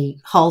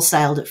he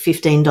wholesaled at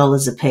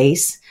 $15 a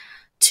piece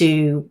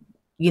to,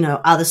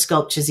 other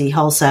sculptures he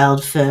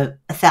wholesaled for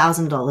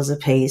 $1,000 a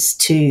piece,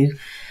 to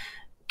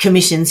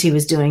commissions he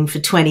was doing for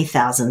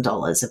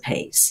 $20,000 a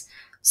piece.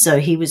 So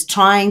he was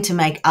trying to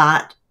make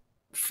art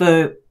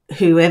for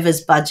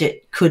whoever's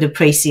budget could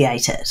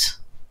appreciate it.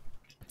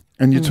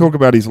 And you talk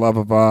about his love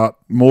of art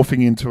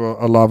morphing into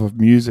a love of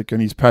music,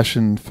 and his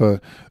passion for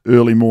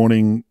early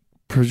morning,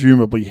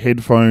 presumably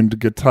headphoned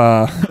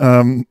guitar.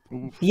 And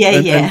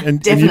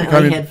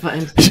definitely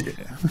headphones.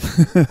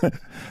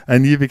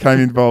 And you became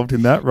involved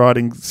in that,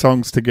 writing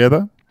songs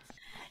together?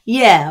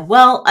 Yeah,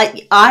 well,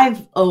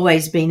 I've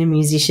always been a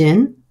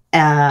musician.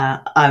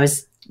 I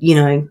was,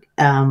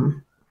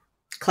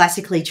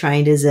 classically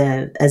trained as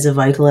a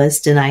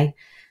vocalist, and I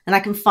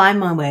can find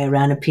my way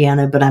around a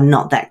piano, but I'm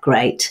not that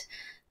great.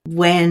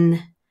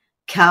 When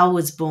Carl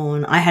was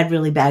born, I had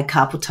really bad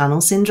carpal tunnel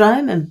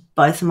syndrome, and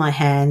both of my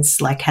hands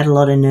had a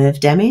lot of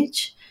nerve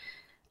damage.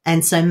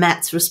 And so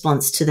Matt's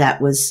response to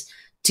that was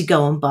to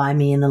go and buy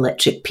me an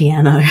electric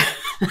piano,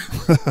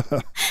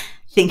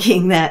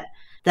 thinking that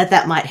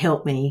might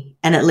help me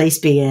and at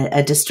least be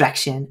a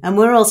distraction. And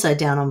we're also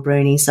down on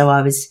Bruny, so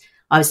I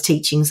was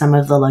teaching some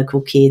of the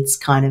local kids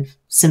kind of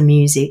some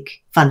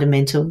music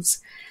fundamentals.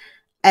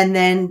 And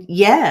then,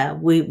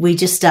 we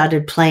just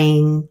started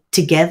playing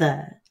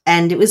together,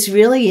 and it was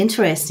really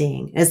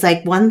interesting. It's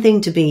one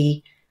thing to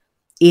be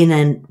in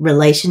a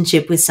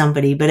relationship with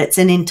somebody, but it's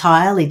an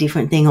entirely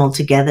different thing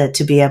altogether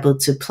to be able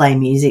to play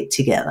music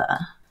together.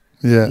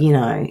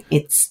 Yeah.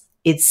 It's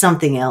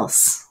something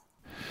else.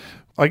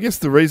 I guess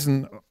the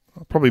reason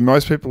probably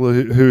most people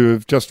who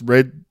have just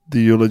read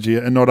the eulogy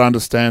and not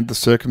understand the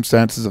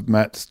circumstances of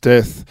Matt's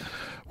death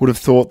would have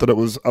thought that it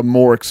was a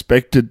more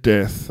expected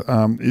death,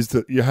 is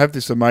that you have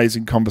this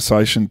amazing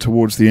conversation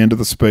towards the end of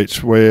the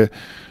speech where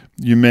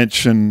you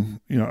mention,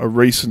 a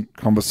recent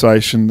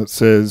conversation that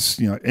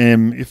says,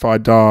 M, if I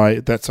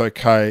die, that's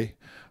okay.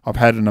 I've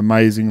had an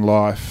amazing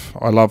life.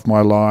 I love my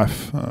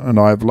life, and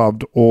I've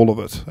loved all of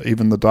it,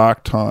 even the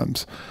dark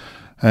times.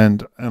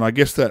 And I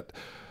guess that,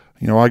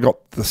 I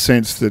got the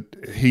sense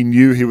that he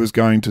knew he was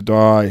going to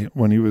die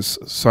when he was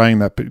saying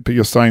that, but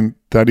you're saying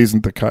that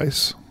isn't the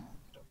case.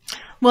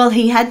 Well,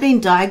 he had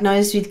been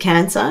diagnosed with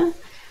cancer,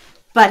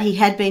 but he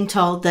had been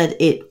told that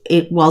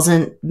it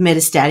wasn't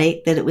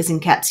metastatic, that it was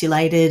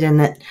encapsulated,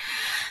 and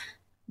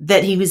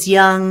that he was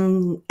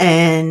young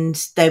and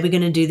they were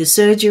going to do the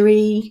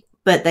surgery,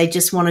 but they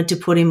just wanted to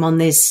put him on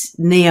this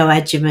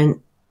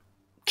neoadjuvant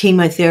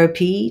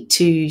chemotherapy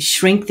to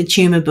shrink the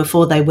tumour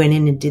before they went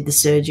in and did the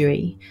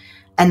surgery.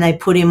 And they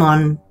put him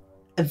on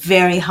a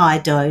very high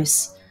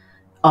dose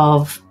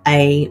of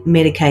a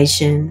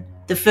medication.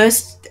 At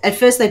first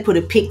they put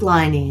a PICC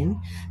line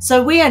in.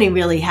 So we only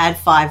really had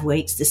 5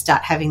 weeks to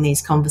start having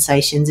these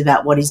conversations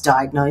about what his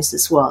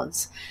diagnosis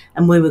was.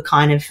 And we were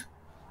kind of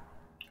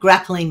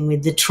grappling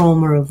with the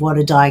trauma of what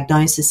a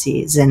diagnosis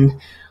is. And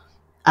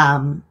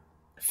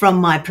from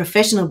my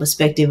professional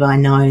perspective, I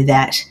know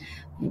that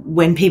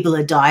when people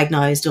are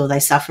diagnosed or they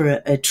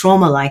suffer a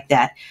trauma like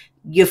that,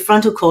 your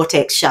frontal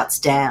cortex shuts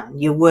down.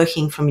 You're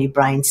working from your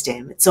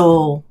brainstem. It's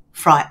all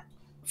fight,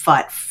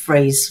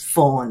 freeze,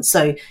 fawn.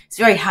 So it's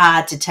very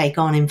hard to take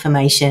on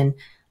information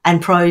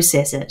and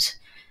process it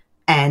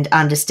and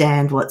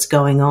understand what's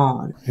going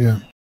on. Yeah.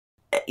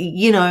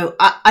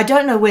 I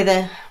don't know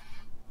whether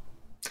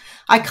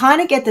 – I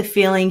kind of get the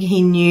feeling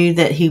he knew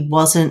that he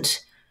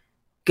wasn't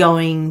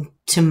going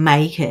to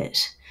make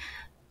it,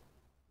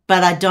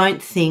 but I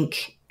don't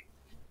think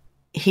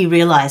he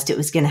realised it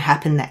was going to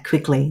happen that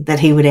quickly, that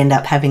he would end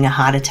up having a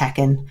heart attack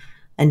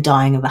and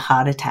dying of a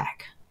heart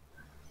attack.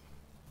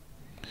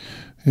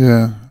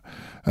 Yeah.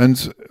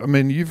 And, I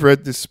mean, you've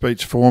read this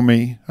speech for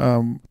me.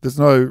 There's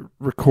no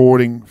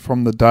recording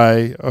from the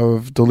day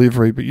of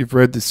delivery, but you've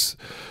read this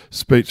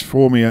speech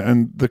for me,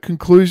 and the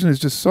conclusion is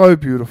just so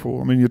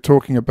beautiful. I mean, you're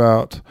talking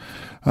about,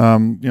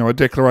 a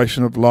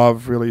declaration of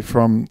love, really,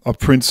 from a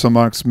prince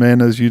amongst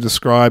men, as you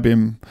describe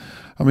him.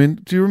 I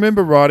mean, do you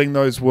remember writing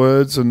those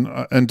words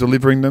and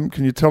delivering them?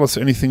 Can you tell us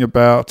anything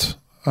about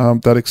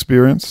that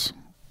experience?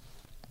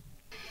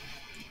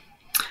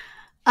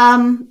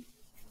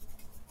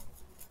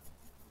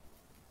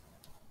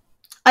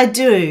 I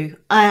do.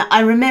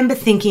 I remember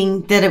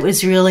thinking that it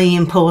was really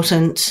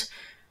important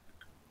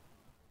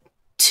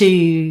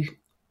to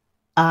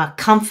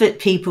comfort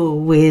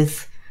people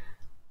with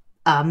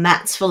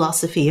Matt's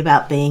philosophy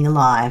about being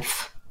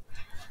alive.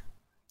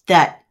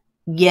 That,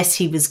 yes,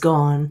 he was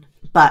gone,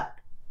 but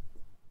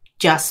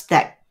just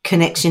that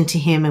connection to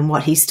him and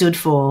what he stood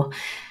for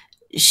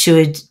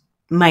should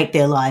make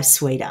their lives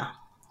sweeter,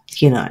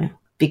 you know,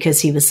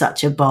 because he was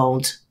such a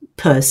bold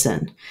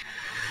person.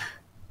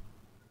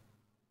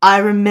 I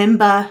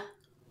remember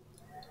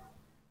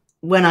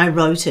when I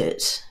wrote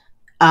it,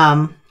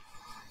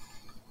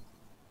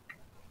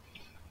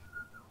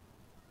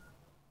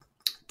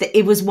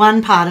 it was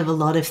one part of a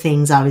lot of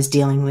things I was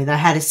dealing with. I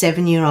had a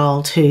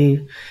 7-year-old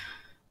who,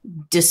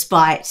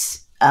 despite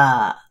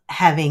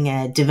having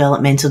a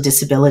developmental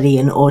disability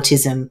and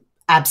autism,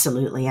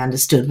 absolutely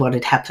understood what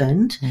had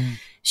happened. Mm.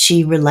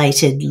 She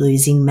related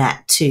losing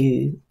Matt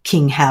to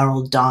King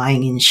Harold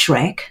dying in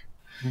Shrek.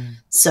 Mm.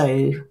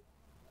 So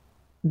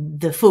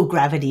the full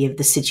gravity of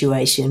the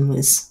situation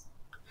was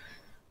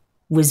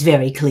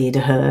very clear to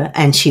her,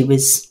 and she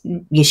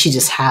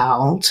just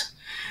howled.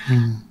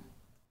 Mm.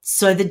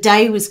 So the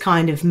day was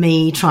kind of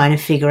me trying to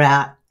figure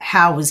out,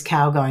 how was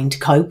Cal going to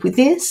cope with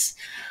this?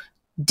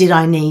 Did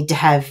I need to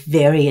have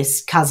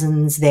various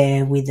cousins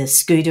there with a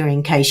scooter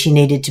in case she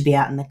needed to be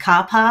out in the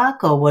car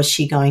park, or was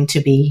she going to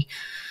be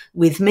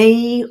with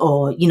me?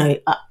 Or, you know,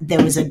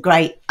 there was a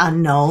great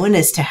unknown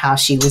as to how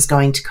she was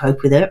going to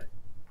cope with it.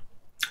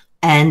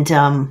 And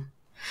I'm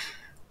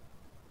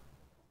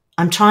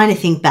trying to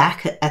think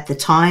back at the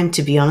time,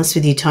 to be honest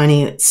with you,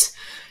 Tony.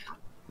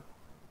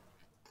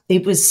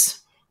 It was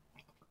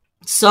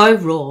so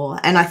raw,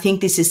 and I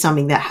think this is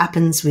something that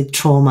happens with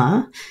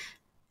trauma,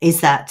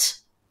 is that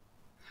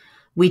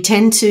we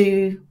tend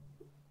to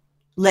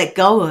let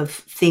go of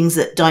things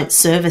that don't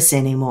serve us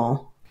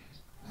anymore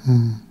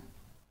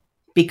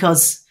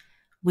because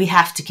we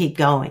have to keep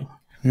going.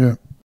 Yeah.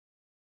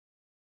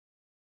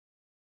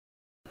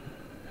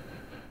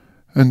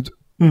 And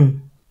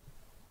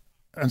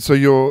so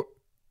your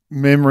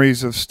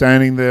memories of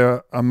standing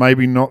there are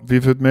maybe not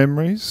vivid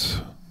memories?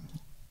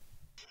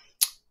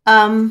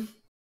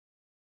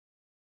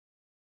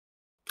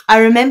 I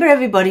remember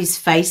everybody's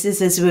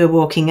faces as we were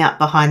walking out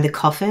behind the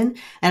coffin,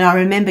 and I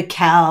remember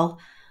Cal.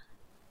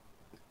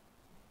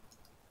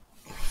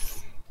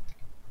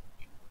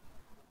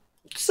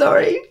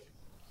 Sorry.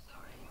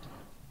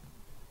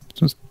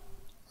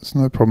 It's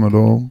no problem at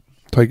all.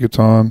 Take your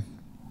time.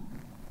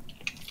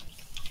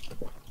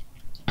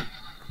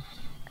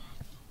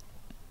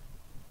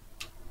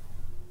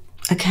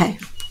 Okay.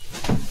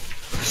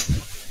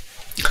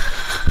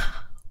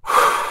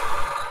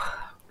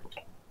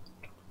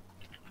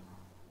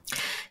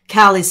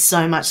 Cal is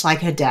so much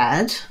like her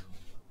dad.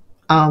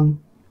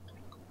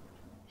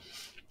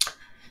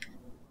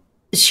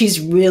 She's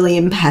really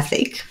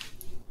empathic.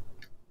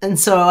 And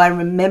so I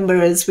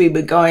remember as we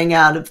were going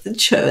out of the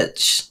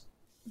church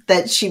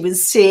that she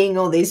was seeing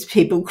all these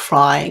people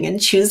crying,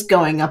 and she was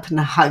going up and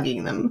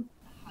hugging them.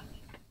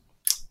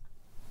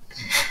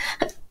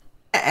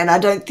 And I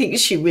don't think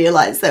she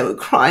realised they were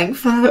crying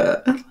for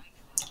her.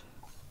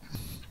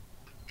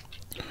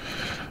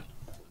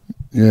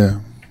 Yeah.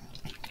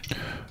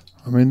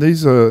 I mean,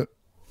 it's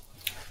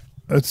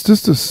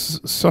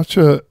just such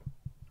a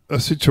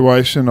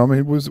situation. I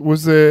mean,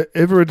 was there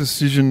ever a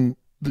decision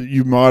that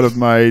you might have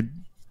made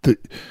that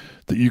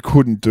you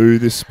couldn't do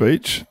this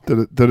speech,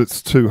 that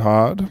it's too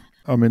hard?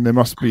 I mean, there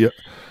must be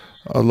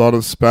a lot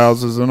of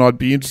spouses, and I'd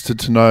be interested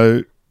to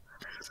know,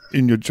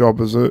 in your job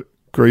as a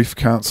grief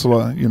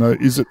counsellor, you know,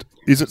 is it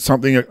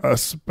something a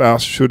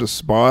spouse should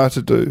aspire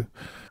to do?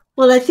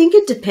 Well, I think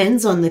it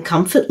depends on the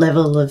comfort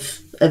level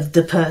of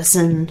the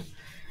person.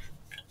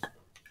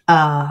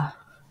 I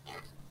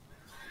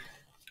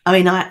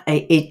mean,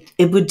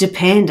 it would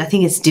depend. I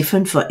think it's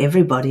different for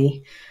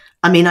everybody.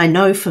 I mean, I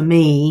know for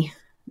me,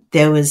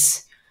 there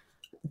was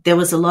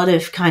a lot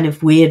of kind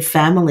of weird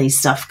family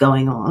stuff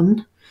going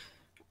on,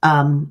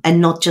 and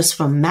not just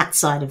from Matt's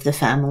side of the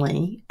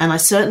family. And I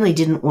certainly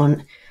didn't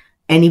want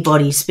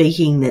anybody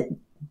speaking that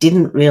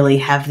didn't really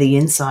have the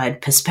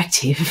inside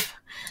perspective.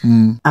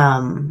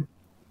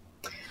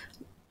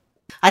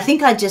 I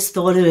think I just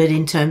thought of it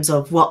in terms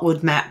of, what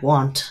would Matt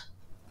want?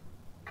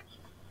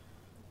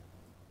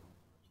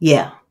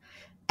 Yeah.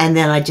 And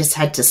then I just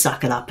had to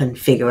suck it up and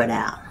figure it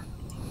out.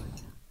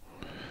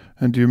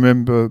 And do you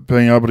remember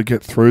being able to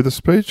get through the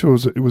speech, or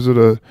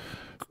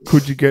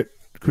could you get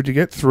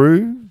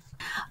through?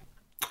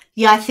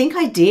 Yeah, I think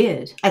I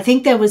did. I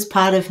think there was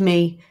part of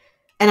me,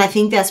 and I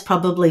think that's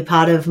probably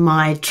part of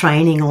my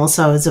training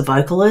also as a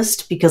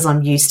vocalist, because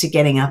I'm used to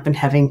getting up and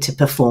having to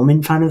perform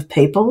in front of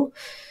people.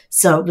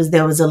 So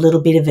there was a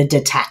little bit of a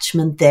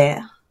detachment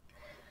there,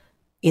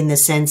 in the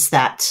sense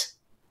that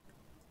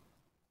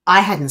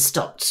I hadn't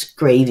stopped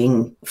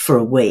grieving for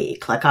a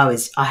week. Like I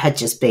had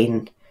just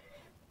been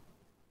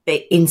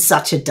in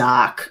such a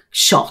dark,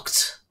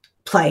 shocked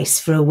place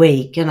for a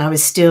week, and I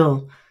was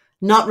still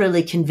not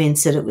really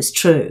convinced that it was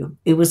true.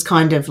 It was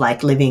kind of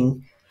like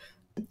living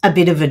a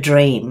bit of a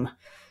dream.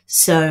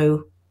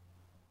 So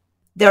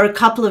there are a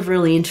couple of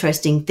really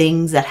interesting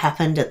things that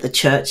happened at the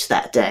church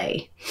that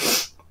day.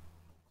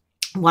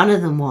 One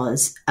of them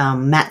was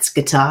Matt's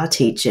guitar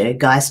teacher,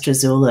 Guy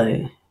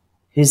Strazzullo,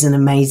 who's an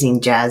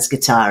amazing jazz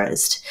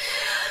guitarist.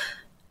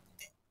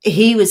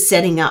 He was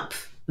setting up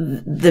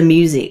the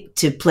music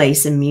to play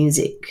some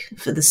music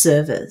for the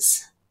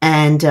service,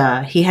 and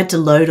he had to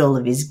load all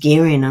of his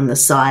gear in on the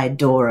side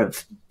door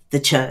of the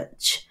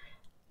church,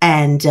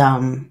 and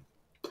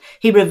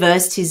he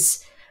reversed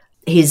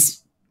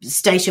his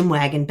station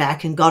wagon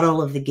back and got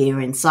all of the gear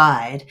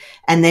inside,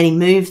 and then he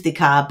moved the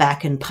car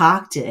back and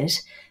parked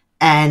it,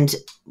 and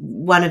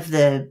one of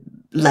the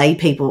lay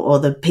people, or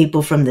the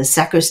people from the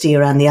sacristy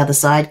around the other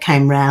side,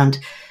 came round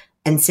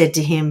and said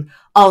to him,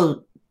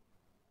 "Oh,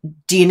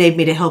 do you need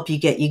me to help you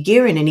get your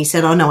gear in?" And he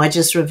said, "Oh no, I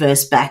just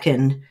reversed back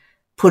and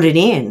put it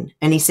in."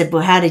 And he said,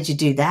 "Well, how did you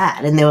do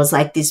that?" And there was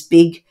like this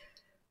big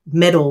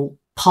metal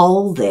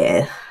pole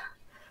there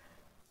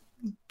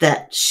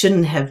that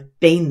shouldn't have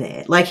been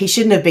there. Like, he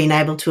shouldn't have been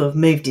able to have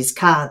moved his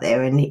car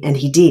there, and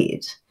he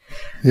did.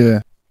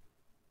 Yeah.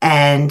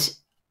 And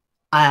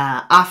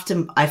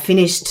after I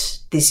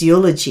finished this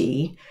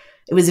eulogy,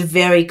 it was a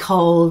very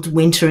cold,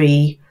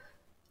 wintry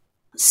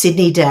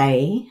Sydney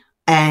day,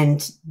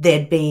 and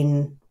there'd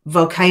been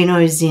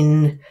volcanoes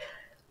in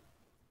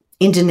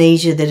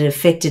Indonesia that had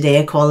affected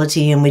air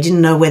quality, and we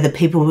didn't know whether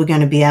people were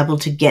going to be able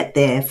to get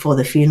there for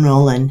the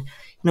funeral, and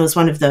it was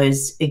one of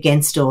those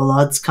against all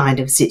odds kind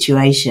of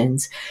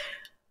situations.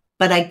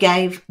 But I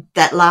gave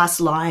that last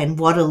line,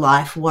 "What a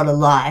life, what a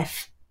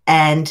life."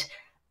 And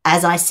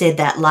as I said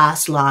that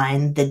last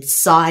line, the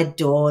side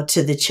door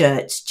to the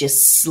church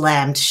just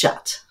slammed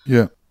shut.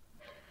 Yeah.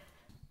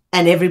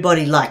 And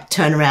everybody like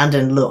turned around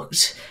and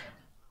looked.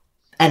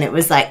 And it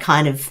was like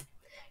kind of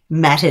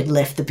Matt had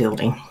left the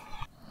building.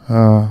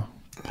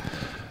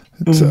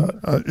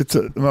 It's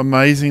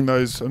amazing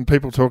those, and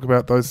people talk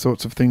about those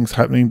sorts of things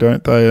happening,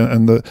 don't they?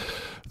 And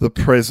the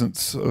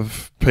presence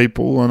of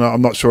people. And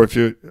I'm not sure if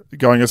you're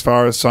going as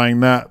far as saying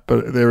that,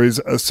 but there is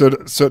a sort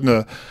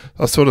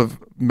of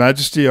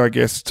majesty, I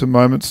guess, to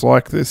moments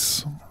like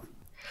this.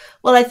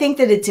 Well, I think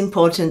that it's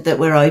important that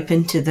we're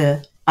open to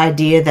the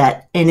idea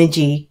that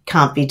energy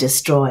can't be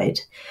destroyed.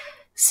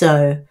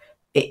 So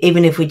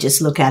even if we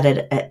just look at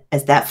it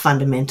as that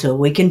fundamental,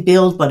 we can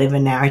build whatever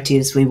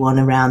narratives we want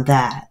around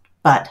that.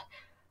 But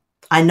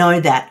I know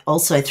that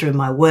also through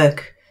my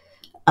work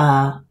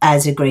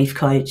as a grief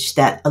coach,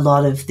 that a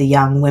lot of the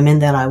young women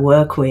that I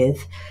work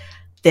with,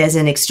 there's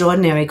an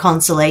extraordinary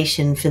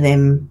consolation for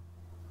them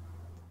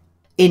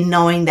in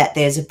knowing that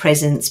there's a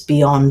presence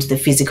beyond the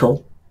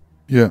physical.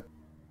 Yeah.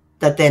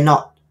 That they're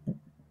not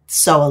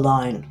so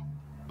alone.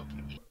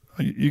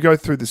 You go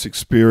through this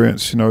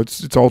experience,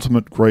 it's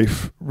ultimate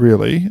grief,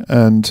 really,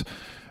 and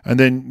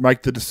then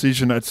make the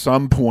decision at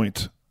some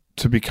point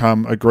to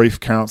become a grief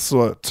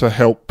counsellor to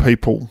help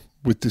people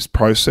with this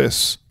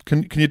process.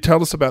 Can you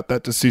tell us about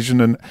that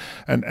decision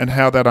and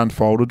how that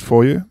unfolded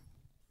for you?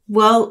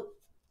 Well,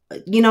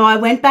 I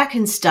went back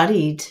and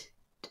studied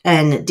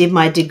and did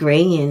my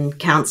degree in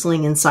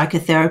counselling and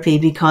psychotherapy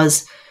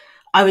because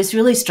I was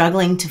really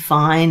struggling to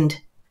find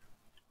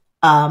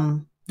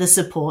the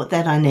support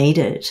that I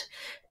needed.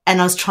 And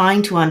I was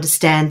trying to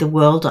understand the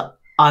world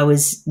I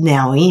was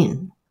now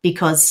in,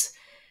 because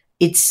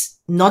it's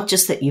not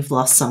just that you've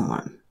lost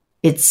someone.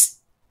 It's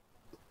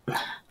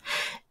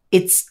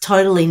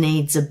totally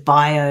needs a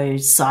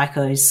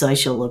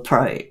biopsychosocial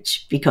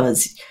approach,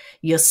 because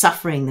you're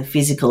suffering the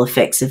physical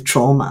effects of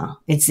trauma.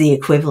 It's the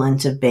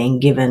equivalent of being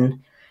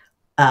given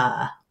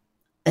a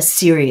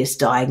serious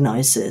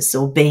diagnosis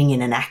or being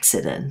in an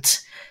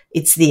accident.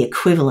 It's the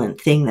equivalent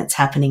thing that's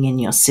happening in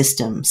your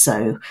system.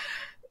 So,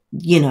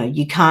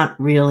 you can't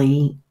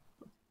really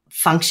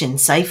function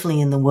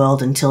safely in the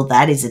world until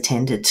that is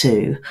attended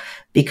to,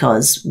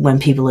 because when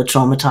people are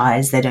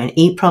traumatized, they don't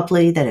eat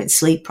properly, they don't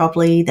sleep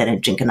properly, they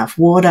don't drink enough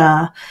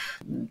water,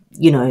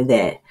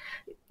 they're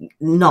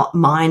not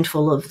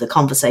mindful of the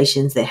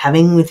conversations they're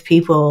having with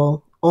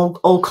people.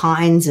 All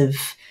kinds of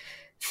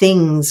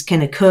things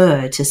can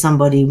occur to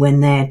somebody when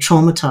they're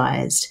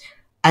traumatized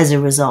as a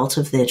result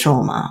of their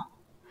trauma.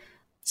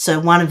 So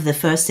one of the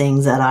first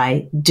things that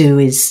I do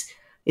is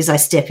I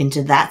step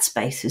into that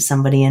space with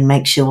somebody and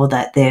make sure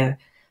that they're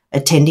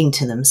attending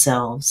to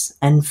themselves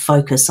and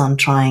focus on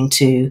trying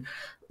to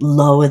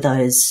lower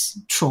those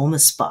trauma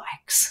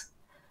spikes.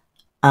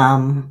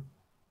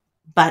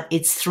 But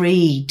it's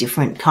 3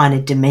 different kind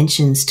of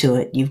dimensions to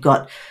it. You've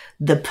got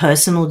the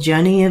personal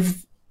journey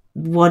of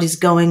what is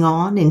going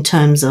on in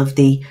terms of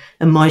the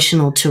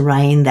emotional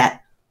terrain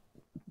that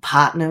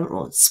partner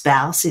or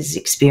spouse is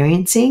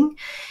experiencing.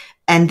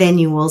 And then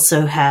you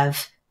also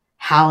have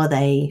how are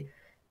they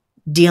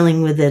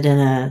dealing with it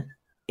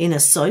in a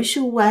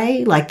social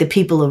way, like the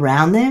people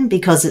around them,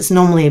 because it's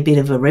normally a bit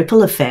of a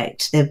ripple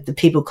effect. The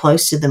people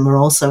close to them are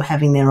also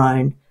having their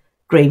own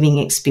grieving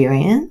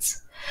experience.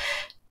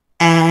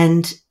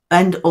 And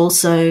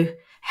also,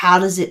 how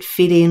does it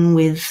fit in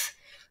with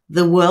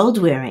the world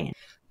we're in?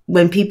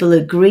 When people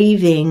are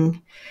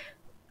grieving,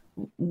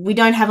 we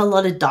don't have a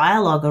lot of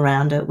dialogue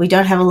around it. We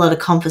don't have a lot of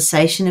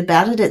conversation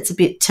about it. It's a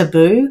bit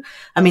taboo.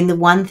 I mean, the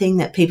one thing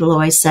that people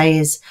always say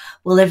is,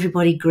 well,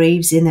 everybody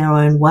grieves in their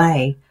own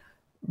way.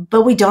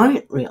 But we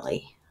don't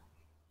really.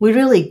 We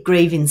really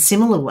grieve in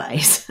similar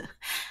ways.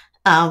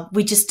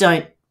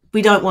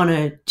 We don't want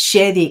to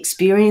share the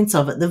experience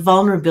of it. The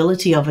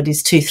vulnerability of it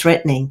is too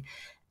threatening.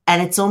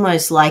 And it's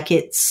almost like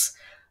it's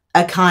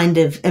a kind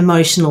of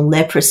emotional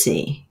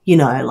leprosy,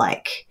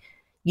 like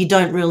you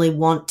don't really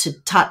want to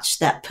touch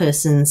that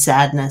person's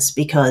sadness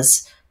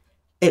because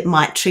it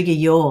might trigger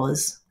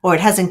yours, or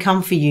it hasn't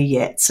come for you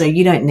yet, so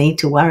you don't need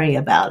to worry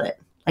about it.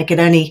 Like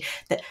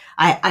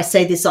I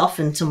say this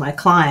often to my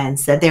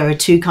clients, that there are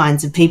two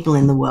kinds of people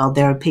in the world.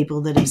 There are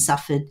people that have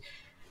suffered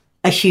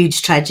a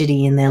huge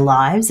tragedy in their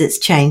lives. It's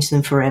changed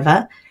them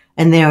forever.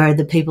 And there are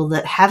the people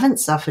that haven't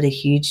suffered a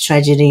huge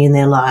tragedy in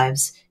their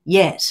lives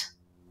yet.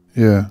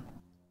 Yeah.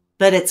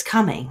 But it's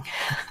coming.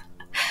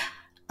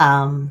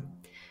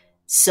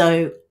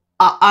 So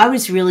I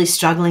was really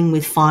struggling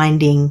with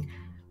finding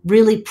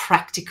really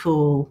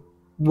practical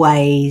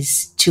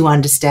ways to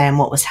understand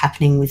what was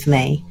happening with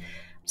me.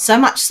 So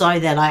much so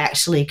that I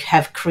actually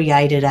have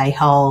created a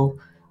whole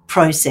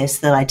process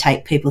that I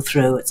take people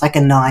through. It's like a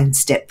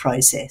 9-step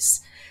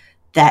process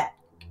that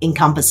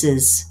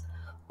encompasses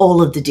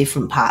all of the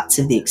different parts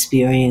of the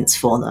experience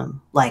for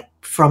them, like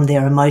from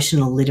their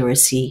emotional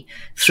literacy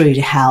through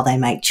to how they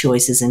make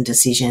choices and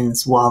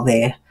decisions while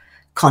they're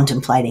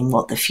contemplating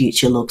what the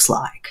future looks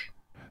like.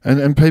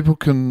 And people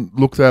can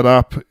look that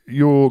up,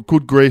 your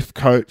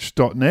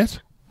goodgriefcoach.net.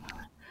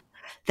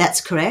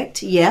 That's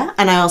correct, yeah.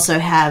 And I also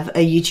have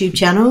a YouTube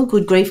channel,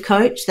 Good Grief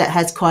Coach, that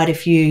has quite a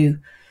few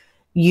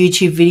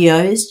YouTube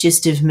videos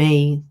just of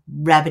me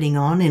rabbiting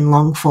on in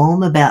long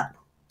form about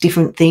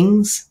different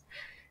things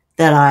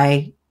that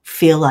I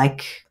feel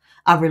like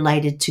are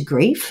related to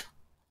grief.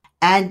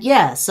 And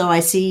yeah, so I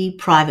see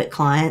private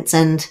clients,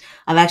 and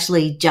I've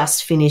actually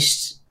just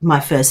finished my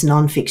first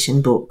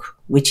nonfiction book,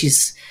 which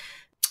is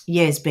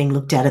being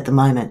looked at the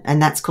moment,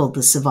 and that's called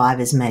The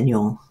Survivor's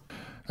Manual.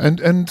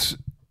 And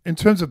in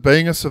terms of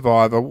being a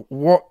survivor,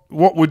 what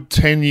would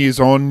 10 years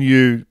on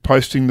you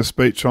posting the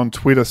speech on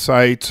Twitter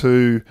say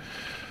to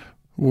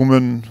a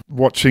woman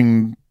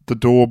watching the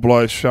door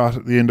blow shut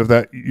at the end of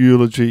that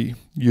eulogy?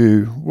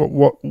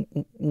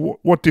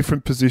 What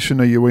different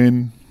position are you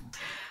in?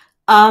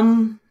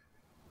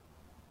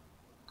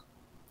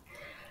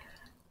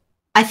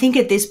 I think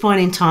at this point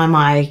in time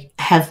I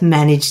have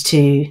managed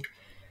to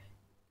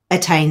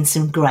attain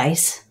some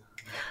grace.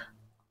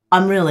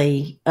 I'm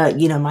really,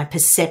 my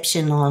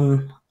perception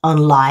on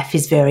life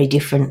is very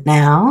different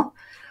now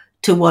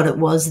to what it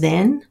was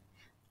then.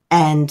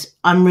 And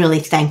I'm really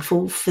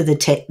thankful for the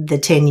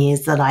 10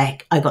 years that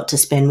I got to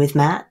spend with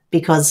Matt,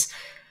 because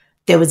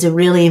there was a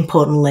really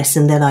important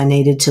lesson that I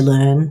needed to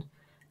learn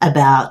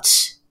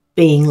about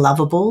being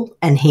lovable,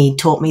 and he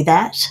taught me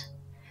that.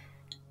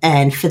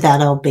 And for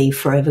that, I'll be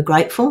forever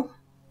grateful.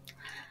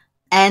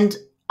 And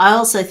I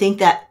also think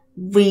that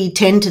we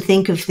tend to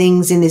think of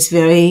things in this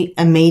very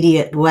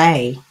immediate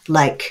way,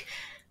 like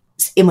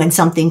when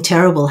something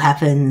terrible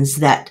happens,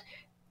 that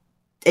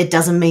it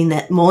doesn't mean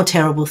that more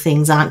terrible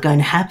things aren't going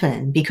to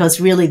happen,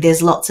 because really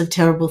there's lots of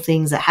terrible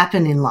things that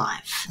happen in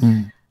life.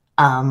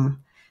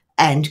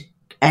 And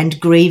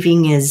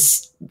grieving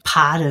is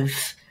part of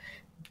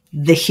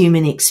the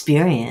human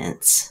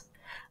experience.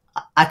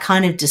 I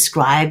kind of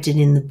described it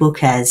in the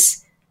book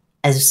as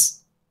a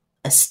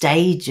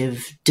stage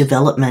of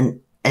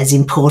development as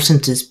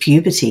important as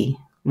puberty,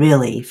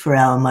 really, for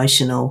our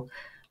emotional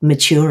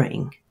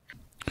maturing.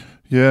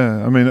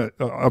 Yeah, I mean,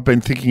 I've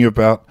been thinking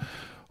about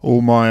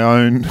all my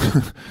own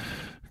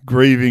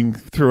grieving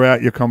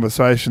throughout your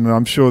conversation, and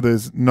I'm sure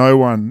there's no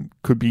one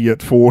could be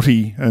at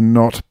 40 and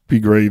not be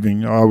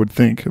grieving, I would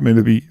think. I mean,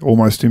 it'd be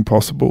almost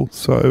impossible.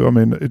 So, I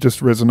mean, it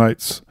just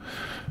resonates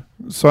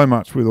so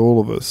much with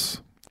all of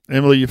us.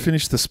 Emily, you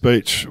finished the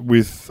speech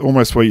with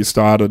almost where you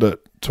started it,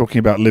 talking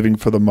about living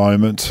for the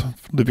moment,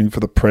 living for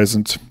the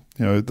present,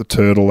 the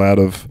turtle out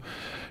of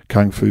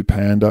Kung Fu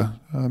Panda.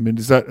 I mean,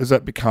 has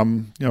that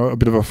become, a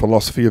bit of a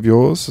philosophy of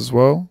yours as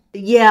well?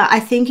 Yeah, I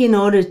think in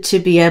order to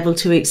be able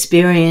to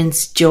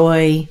experience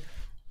joy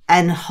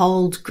and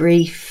hold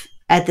grief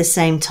at the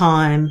same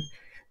time,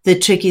 the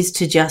trick is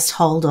to just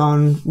hold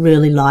on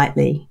really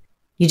lightly.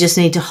 You just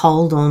need to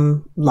hold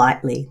on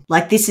lightly.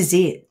 Like, this is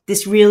it.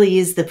 This really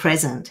is the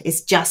present.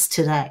 It's just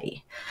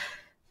today.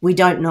 We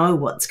don't know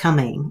what's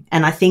coming.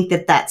 And I think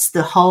that that's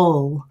the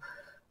whole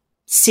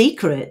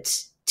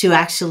secret to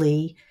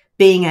actually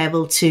being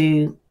able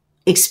to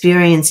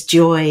experience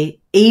joy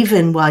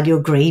even while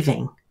you're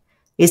grieving,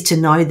 is to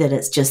know that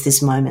it's just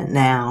this moment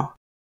now.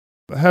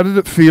 How did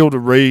it feel to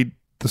read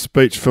the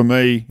speech for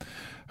me?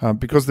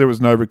 Because there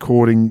was no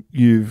recording,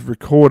 you've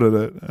recorded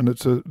it, and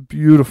it's a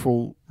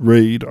beautiful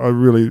read. I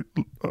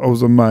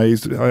was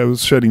amazed. I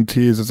was shedding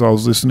tears as I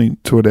was listening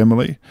to it,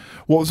 Emily.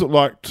 What was it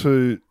like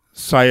to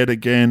say it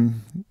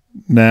again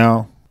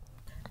now?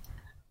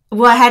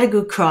 Well, I had a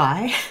good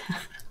cry.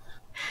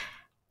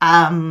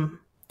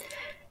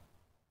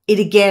 it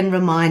again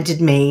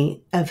reminded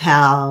me of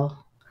how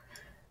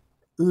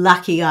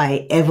lucky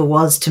I ever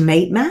was to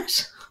meet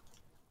Matt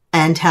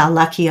and how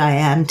lucky I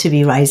am to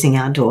be raising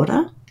our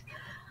daughter.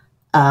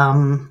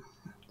 And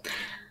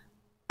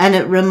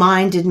it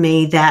reminded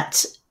me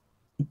that,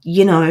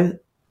 you know,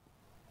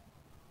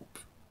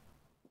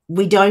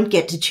 we don't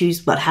get to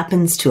choose what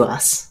happens to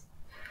us,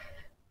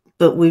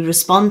 but we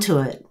respond to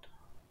it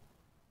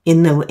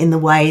in the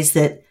ways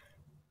that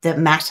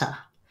matter.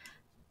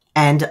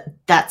 And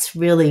that's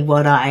really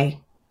what I'll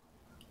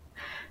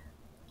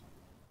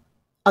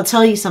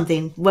tell you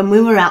something. When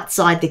we were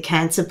outside the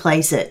cancer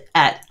place at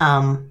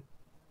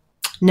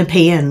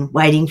Nepean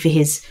waiting for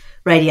his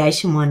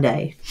radiation one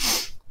day,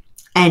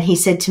 and he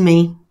said to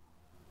me,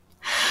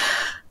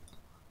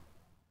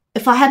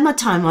 if I had my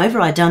time over,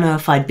 I don't know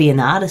if I'd be an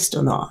artist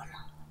or not.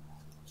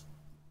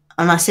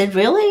 And I said,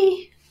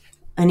 really?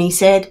 And he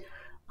said,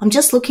 I'm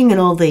just looking at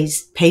all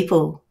these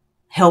people,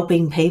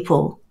 helping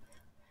people,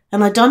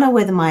 and I don't know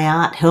whether my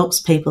art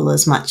helps people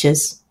as much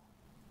as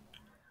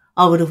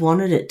I would have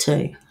wanted it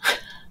to.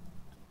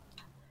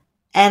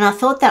 And I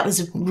thought that was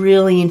a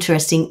really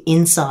interesting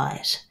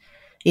insight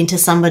into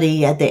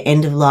somebody at the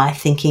end of life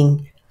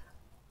thinking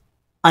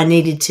I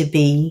needed to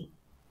be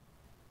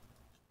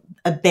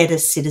a better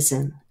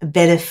citizen, a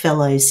better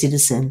fellow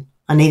citizen.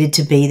 I needed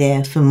to be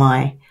there for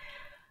my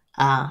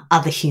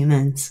other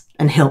humans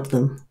and help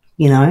them,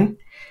 you know.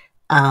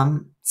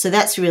 So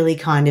that's really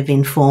kind of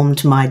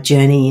informed my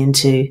journey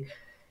into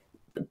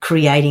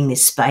creating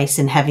this space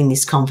and having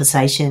this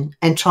conversation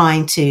and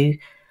trying to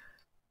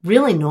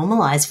really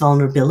normalise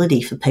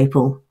vulnerability for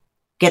people,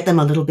 get them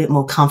a little bit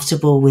more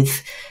comfortable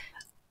with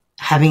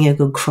having a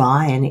good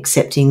cry and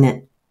accepting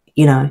that,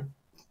 you know,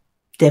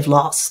 they've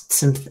lost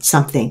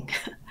something.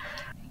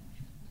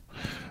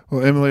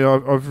 Well, Emily,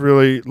 I've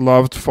really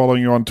loved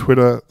following you on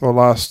Twitter the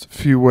last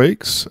few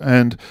weeks.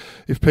 And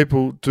if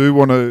people do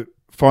want to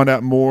find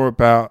out more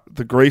about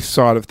the grief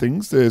side of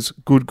things, there's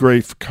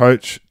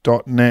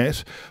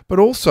goodgriefcoach.net. But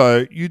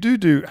also, you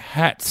do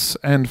hats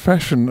and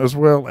fashion as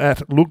well at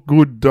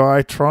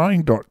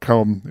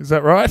lookgooddieTrying.com. Is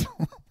that right?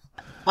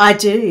 I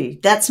do.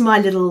 That's my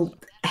little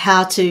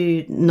how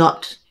to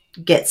not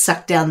get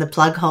sucked down the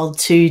plug hole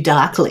too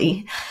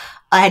darkly.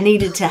 I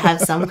needed to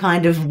have some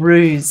kind of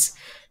ruse,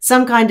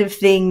 some kind of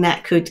thing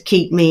that could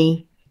keep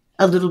me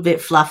a little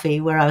bit fluffy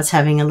where I was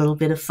having a little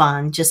bit of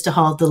fun just to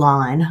hold the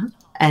line.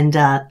 And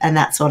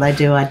that's what I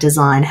do. I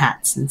design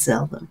hats and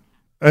sell them.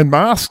 And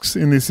masks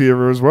in this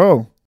era as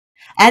well.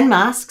 And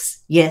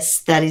masks. Yes,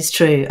 that is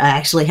true. I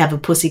actually have a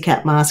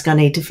pussycat mask I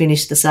need to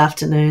finish this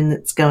afternoon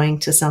that's going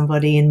to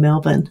somebody in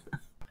Melbourne.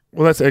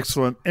 Well, that's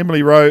excellent.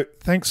 Emily Rowe,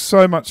 thanks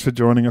so much for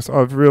joining us.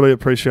 I've really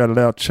appreciated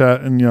our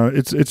chat. And, you know,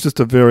 it's just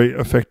a very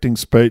affecting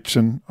speech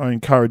and I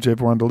encourage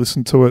everyone to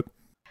listen to it.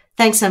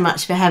 Thanks so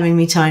much for having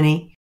me,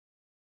 Tony.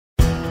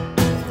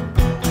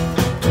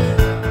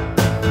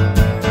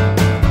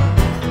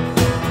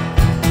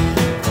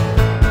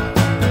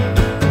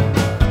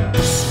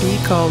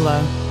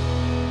 Cola.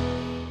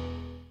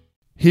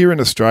 Here in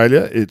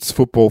Australia, it's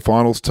football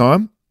finals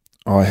time.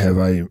 I have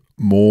a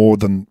more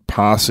than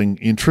passing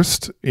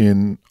interest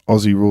in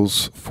Aussie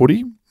rules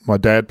footy. My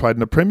dad played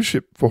in a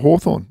premiership for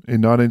Hawthorn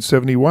in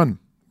 1971.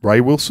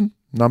 Ray Wilson,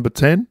 number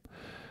 10.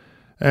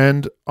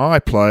 And I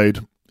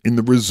played in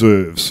the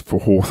reserves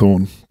for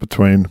Hawthorn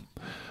between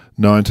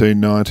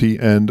 1990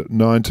 and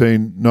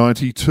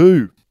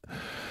 1992.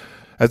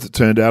 As it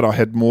turned out, I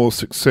had more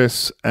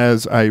success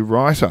as a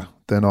writer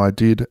than I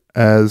did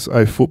as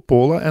a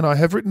footballer, and I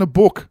have written a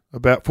book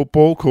about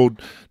football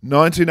called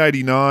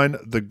 1989,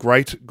 The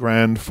Great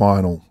Grand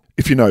Final.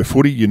 If you know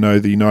footy, you know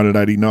the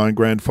 1989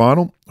 Grand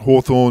Final.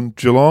 Hawthorn,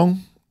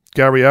 Geelong,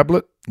 Gary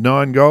Ablett,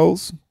 9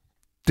 goals,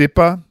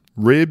 Dipper,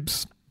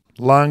 ribs,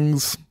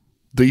 lungs,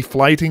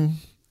 deflating,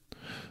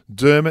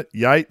 Dermot,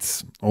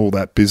 Yates, all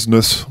that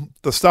business,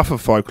 the stuff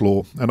of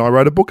folklore, and I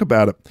wrote a book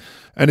about it.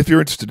 And if you're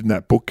interested in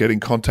that book, get in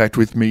contact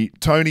with me,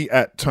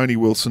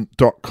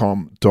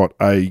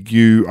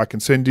 tony@tonywilson.com.au. I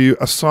can send you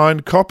a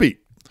signed copy.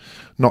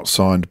 Not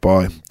signed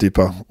by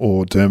Dipper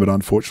or Dermot,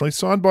 unfortunately,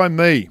 signed by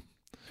me.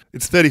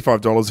 It's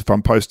 $35 if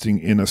I'm posting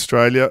in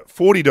Australia,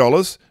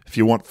 $40 if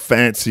you want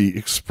fancy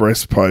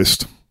express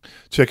post.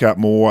 Check out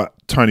more at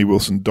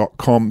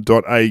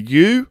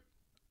tonywilson.com.au.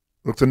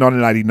 Look, the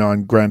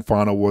 1989 Grand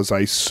Final was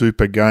a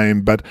super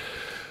game, but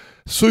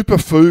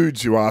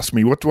superfoods, you ask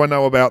me, what do I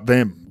know about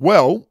them?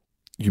 Well,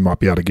 you might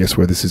be able to guess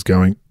where this is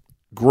going.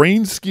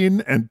 Green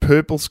skin and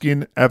purple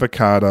skin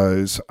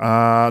avocados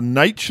are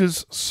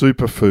nature's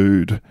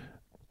superfood.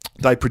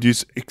 They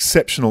produce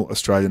exceptional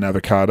Australian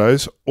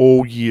avocados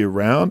all year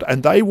round,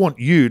 and they want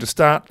you to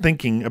start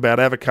thinking about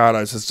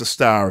avocados as the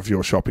star of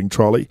your shopping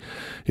trolley.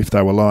 If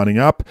they were lining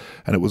up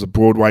and it was a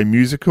Broadway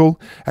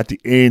musical, at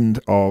the end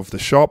of the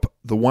shop,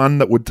 the one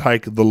that would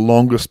take the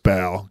longest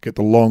bow, get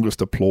the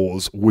longest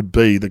applause, would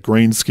be the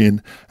green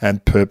skin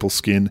and purple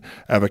skin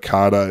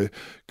avocado.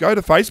 Go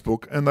to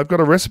Facebook and they've got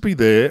a recipe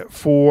there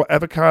for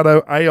avocado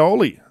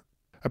aioli.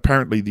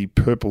 Apparently the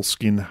purple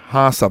skin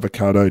Hass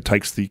avocado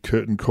takes the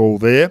curtain call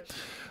there.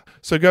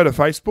 So go to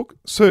Facebook,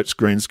 search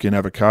Greenskin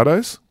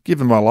Avocados, give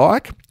them a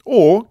like,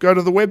 or go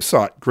to the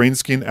website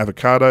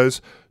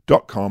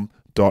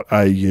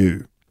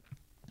greenskinaavocados.com.au.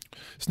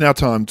 It's now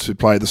time to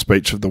play the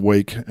speech of the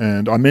week,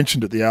 and I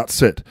mentioned at the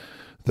outset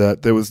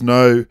that there was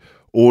no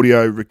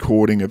audio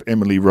recording of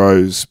Emily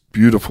Rowe's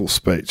beautiful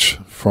speech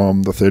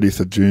from the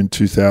 30th of June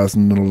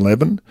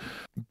 2011,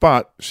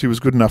 but she was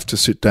good enough to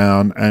sit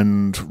down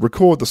and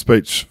record the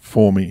speech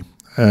for me,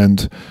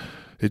 and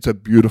it's a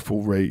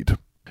beautiful read.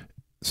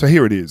 So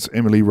here it is,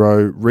 Emily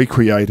Rowe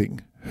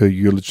recreating her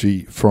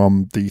eulogy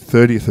from the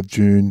 30th of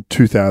June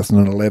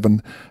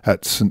 2011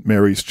 at St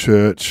Mary's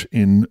Church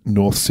in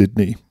North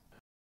Sydney.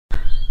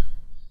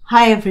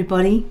 Hi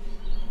everybody.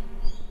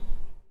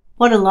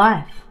 What a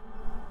life.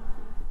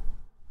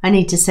 I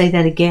need to say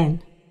that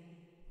again.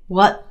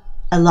 What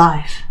a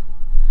life.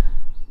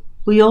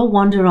 We all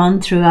wander on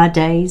through our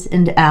days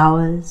and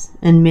hours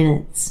and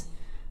minutes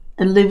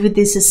and live with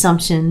this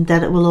assumption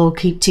that it will all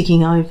keep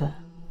ticking over,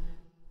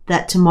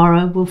 that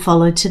tomorrow will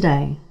follow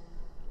today,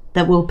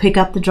 that we'll pick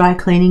up the dry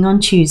cleaning on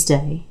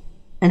Tuesday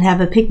and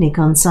have a picnic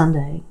on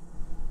Sunday.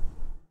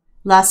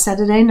 Last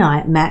Saturday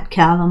night, Matt,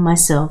 Cal and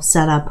myself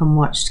sat up and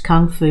watched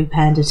Kung Fu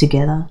Panda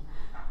together.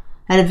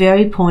 At a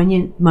very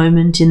poignant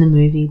moment in the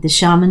movie, the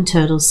shaman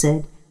turtle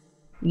said,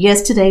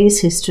 "Yesterday is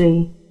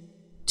history,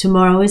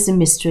 tomorrow is a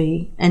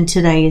mystery, and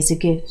today is a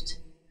gift.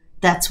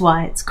 That's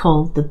why it's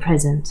called the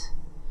present."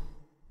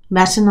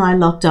 Matt and I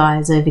locked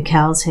eyes over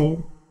Cal's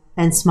head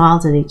and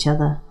smiled at each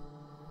other.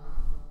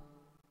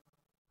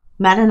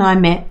 Matt and I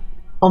met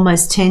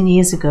almost 10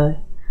 years ago,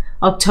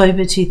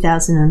 October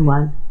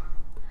 2001.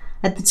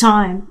 At the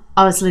time,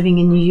 I was living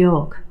in New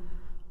York.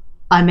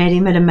 I met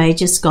him at a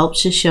major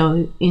sculpture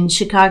show in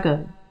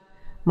Chicago.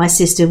 My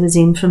sister was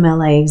in from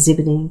LA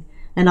exhibiting,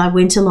 and I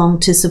went along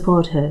to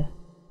support her.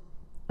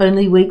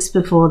 Only weeks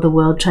before, the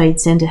World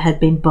Trade Center had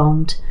been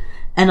bombed,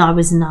 and I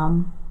was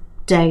numb,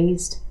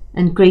 dazed,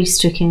 and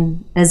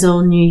grief-stricken, as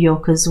all New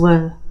Yorkers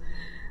were.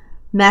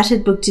 Matt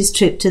had booked his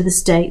trip to the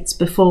States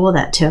before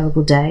that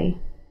terrible day,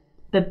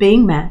 but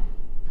being Matt,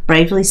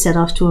 bravely set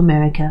off to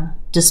America,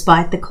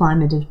 despite the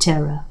climate of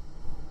terror.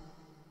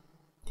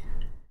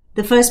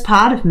 The first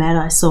part of Matt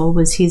I saw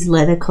was his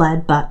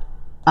leather-clad butt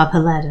up a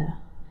ladder.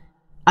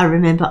 I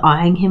remember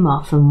eyeing him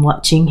off and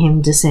watching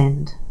him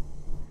descend.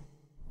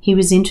 He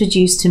was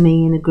introduced to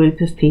me in a group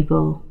of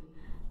people,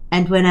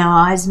 and when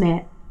our eyes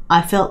met,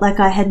 I felt like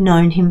I had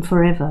known him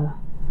forever.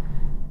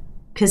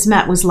 'Cause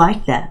Matt was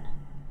like that.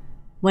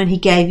 When he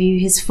gave you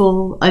his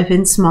full,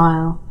 open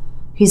smile,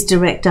 his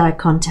direct eye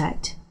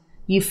contact,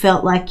 you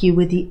felt like you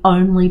were the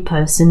only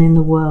person in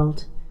the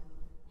world.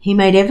 He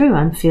made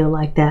everyone feel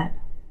like that,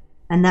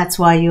 and that's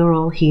why you're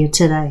all here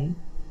today.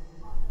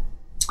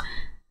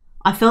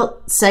 I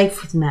felt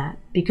safe with Matt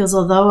because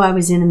although I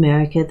was in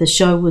America, the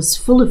show was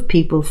full of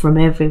people from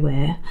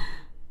everywhere,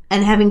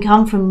 and having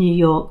come from New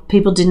York,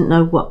 people didn't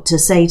know what to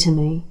say to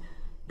me.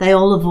 They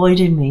all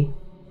avoided me,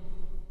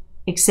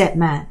 except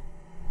Matt.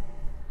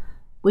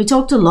 We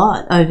talked a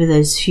lot over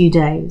those few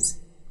days,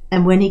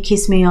 and when he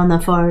kissed me on the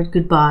forehead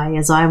goodbye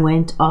as I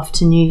went off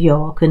to New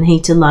York and he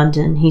to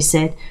London, he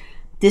said,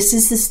 "This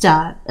is the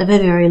start of a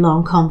very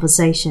long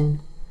conversation."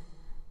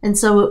 And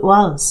so it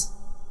was.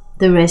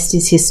 The rest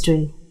is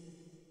history.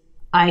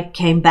 I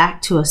came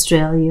back to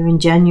Australia in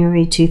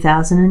January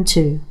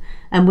 2002,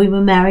 and we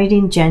were married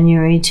in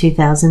January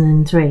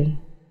 2003.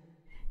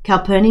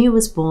 Calpurnia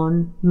was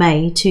born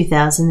May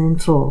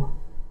 2004.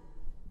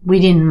 We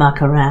didn't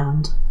muck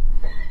around.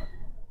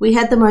 We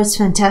had the most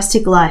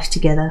fantastic life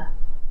together,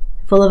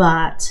 full of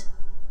art,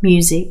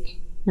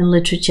 music, and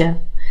literature,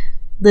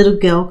 little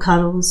girl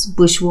cuddles,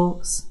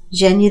 bushwalks,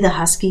 Genya the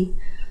husky,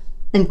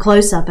 and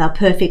close up our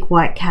perfect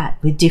white cat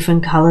with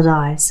different coloured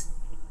eyes.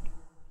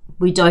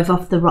 We dove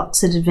off the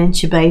rocks at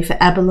Adventure Bay for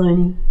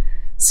abalone,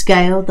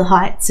 scaled the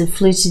heights of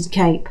Fluted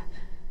Cape.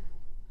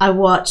 I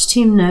watched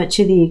him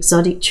nurture the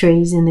exotic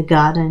trees in the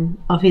garden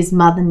of his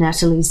mother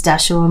Natalie's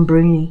Dachshund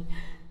Bruni.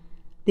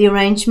 The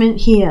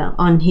arrangement here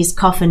on his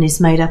coffin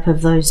is made up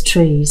of those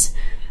trees,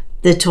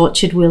 the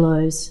tortured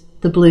willows,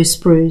 the blue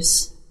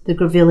spruce, the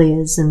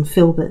grevilleas and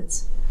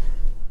filberts.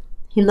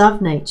 He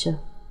loved nature,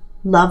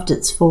 loved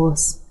its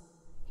force.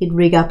 He'd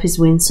rig up his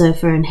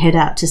windsurfer and head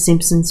out to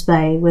Simpsons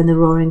Bay when the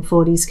roaring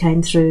 40s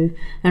came through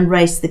and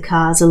race the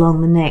cars along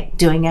the neck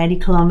doing 80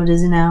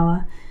 kilometres an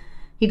hour.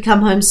 He'd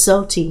come home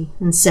salty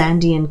and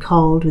sandy and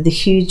cold with a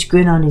huge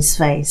grin on his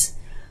face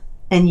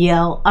and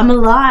yell, "I'm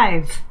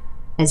alive!"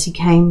 as he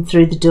came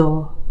through the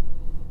door.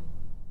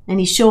 And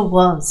he sure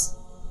was.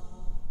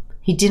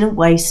 He didn't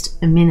waste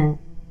a minute.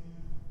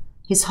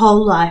 His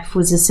whole life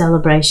was a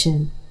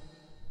celebration.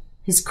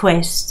 His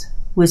quest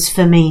was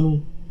for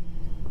meaning.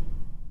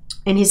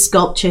 In his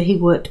sculpture he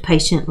worked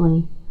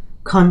patiently,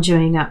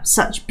 conjuring up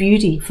such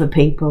beauty for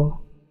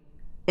people,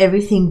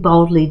 everything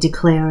boldly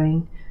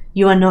declaring,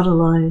 "You are not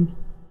alone."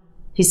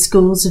 His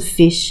schools of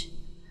fish,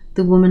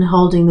 the woman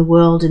holding the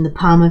world in the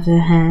palm of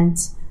her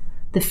hands,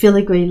 the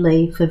filigree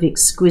leaf of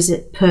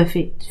exquisite,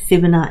 perfect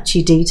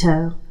Fibonacci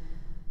detail,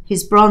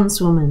 his bronze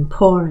woman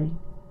pouring,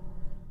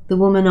 The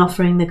woman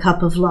offering the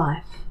cup of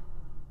life.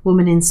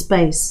 Woman in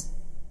space.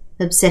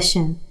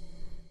 Obsession.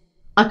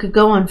 I could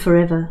go on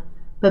forever,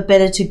 but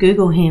better to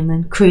Google him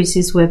and cruise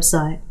his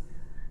website.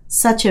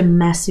 Such a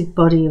massive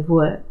body of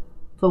work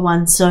for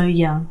one so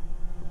young.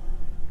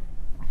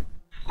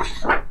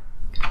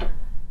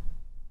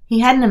 He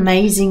had an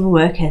amazing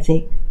work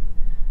ethic.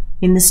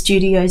 In the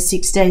studio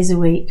 6 days a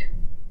week,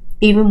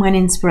 even when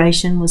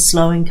inspiration was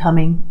slow in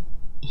coming,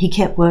 he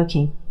kept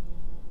working.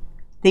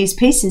 These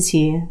pieces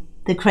here,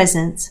 The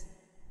Crescents,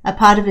 are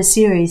part of a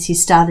series he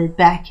started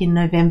back in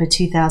November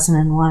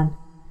 2001.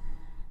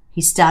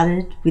 He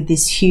started with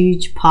this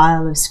huge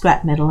pile of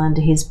scrap metal under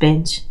his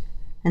bench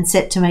and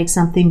set to make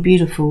something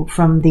beautiful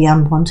from the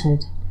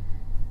unwanted.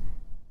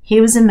 He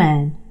was a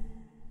man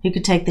who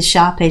could take the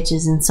sharp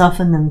edges and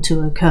soften them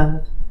to a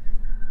curve.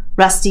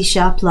 Rusty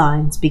sharp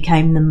lines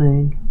became the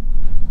moon.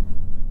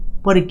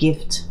 What a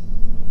gift.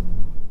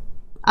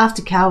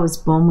 After Carl was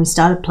born, we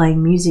started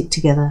playing music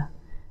together.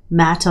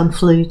 Matt on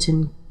flute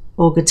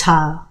or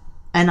guitar,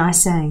 and I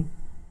sang.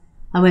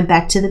 I went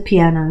back to the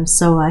piano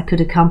so I could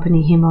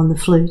accompany him on the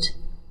flute,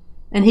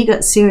 and he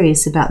got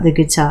serious about the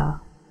guitar.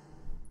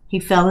 He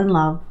fell in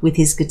love with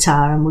his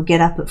guitar and would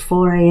get up at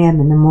 4 a.m.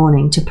 in the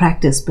morning to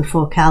practice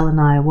before Carl and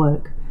I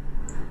awoke.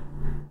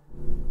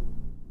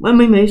 When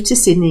we moved to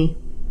Sydney,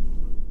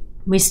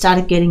 we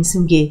started getting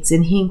some gigs,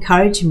 and he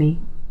encouraged me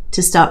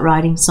to start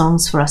writing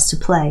songs for us to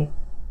play,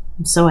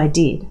 and so I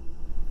did.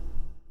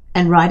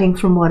 And writing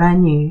from what I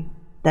knew,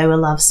 they were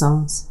love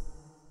songs.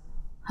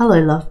 "Hello,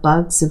 love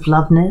bugs of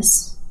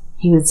loveness,"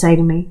 he would say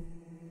to me.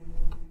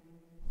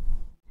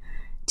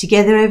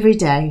 Together every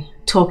day,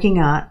 talking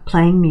art,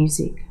 playing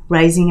music,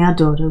 raising our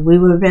daughter, we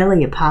were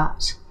rarely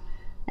apart,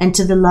 and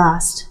to the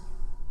last,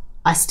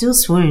 I still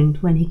swooned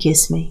when he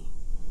kissed me.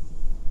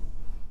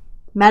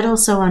 Matt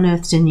also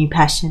unearthed a new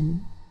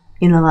passion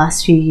in the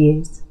last few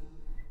years.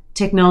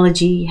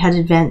 Technology had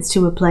advanced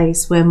to a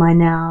place where my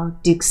now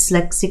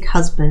dyslexic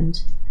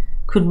husband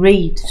could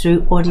read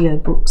through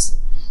audiobooks.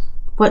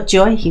 What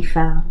joy he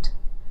found!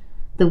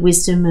 The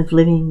wisdom of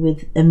living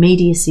with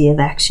immediacy of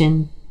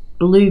action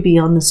blew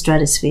beyond the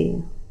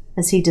stratosphere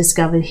as he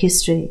discovered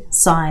history,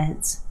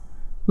 science,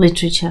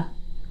 literature.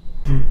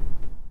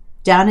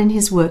 Down in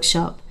his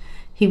workshop,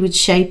 he would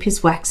shape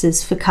his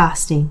waxes for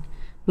casting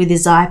with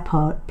his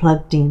iPod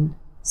plugged in,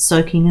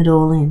 soaking it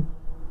all in.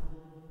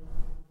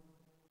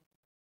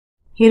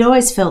 He had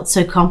always felt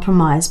so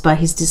compromised by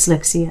his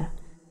dyslexia,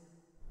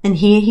 and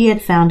here he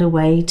had found a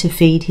way to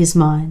feed his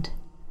mind.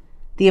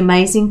 The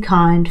amazing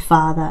kind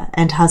father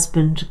and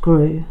husband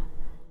grew.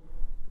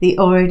 The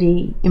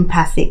already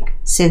empathic,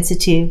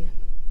 sensitive,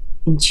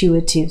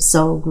 intuitive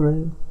soul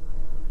grew.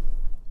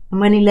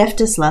 And when he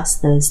left us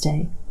last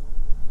Thursday,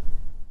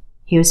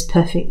 he was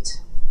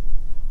perfect.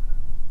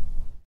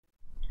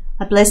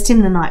 I blessed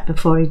him the night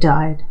before he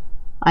died.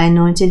 I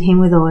anointed him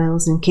with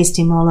oils and kissed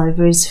him all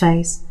over his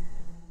face.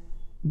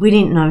 We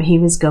didn't know he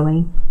was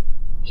going.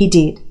 He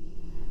did.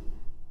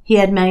 He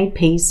had made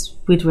peace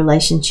with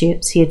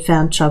relationships he had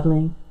found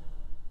troubling.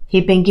 He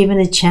had been given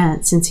a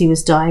chance since he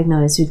was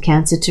diagnosed with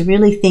cancer to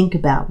really think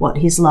about what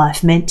his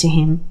life meant to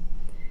him.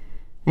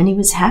 And he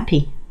was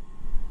happy.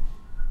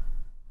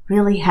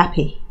 Really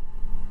happy.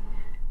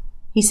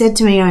 He said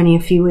to me only a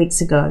few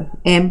weeks ago,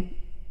 "Em,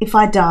 if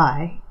I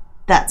die,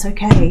 that's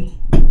okay.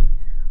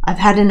 I've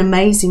had an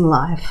amazing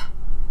life.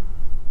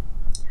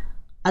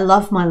 I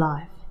love my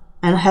life,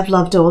 and I have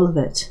loved all of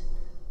it,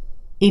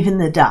 even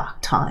the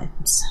dark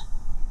times."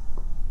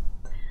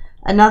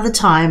 Another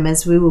time,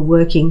 as we were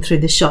working through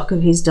the shock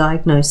of his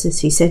diagnosis,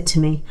 he said to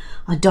me,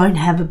 "I don't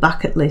have a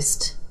bucket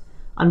list.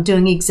 I'm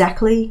doing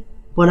exactly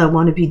what I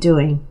want to be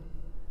doing.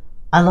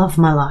 I love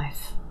my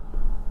life."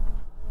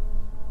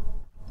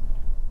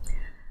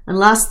 And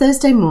last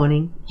Thursday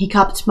morning, he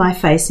cupped my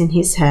face in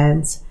his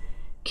hands,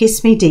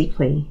 kissed me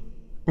deeply,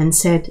 and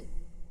said,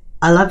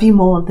 "I love you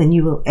more than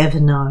you will ever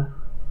know."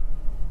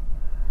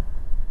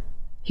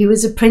 He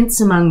was a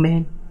prince among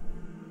men.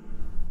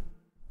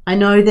 I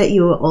know that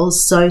you are all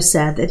so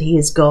sad that he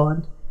is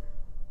gone,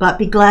 but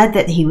be glad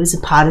that he was a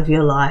part of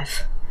your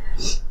life.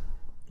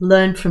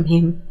 Learn from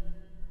him,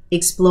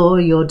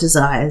 explore your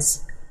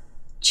desires,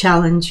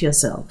 challenge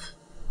yourself,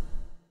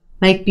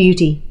 make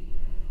beauty,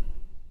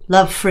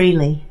 love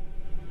freely,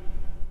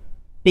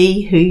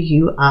 be who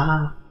you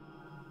are,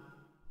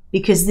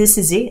 because this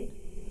is it,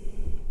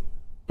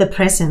 the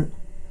present.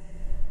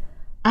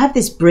 I have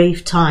this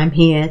brief time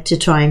here to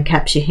try and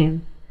capture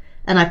him,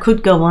 and I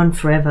could go on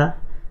forever.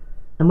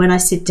 And when I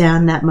sit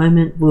down, that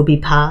moment will be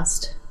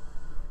past.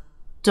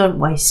 Don't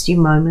waste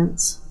your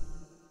moments.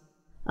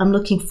 I'm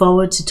looking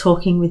forward to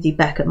talking with you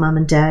back at Mum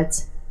and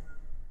Dad's,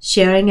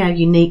 sharing our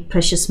unique,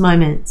 precious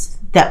moments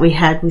that we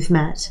had with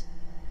Matt.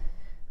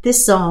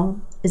 This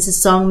song is a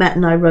song Matt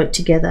and I wrote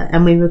together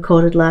and we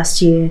recorded last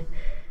year.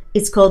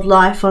 It's called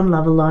Life on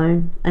Love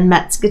Alone, and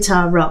Matt's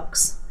guitar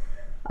rocks.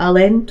 I'll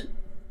end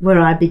where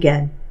I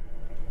began.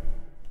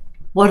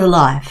 What a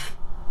life.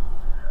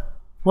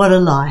 What a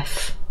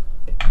life.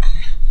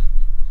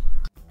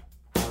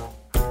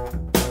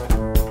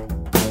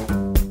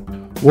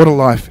 What a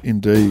life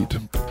indeed.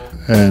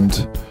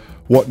 And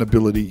what an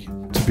ability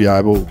to be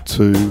able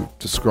to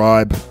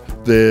describe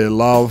their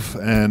love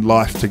and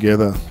life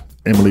together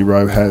Emily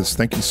Rowe has.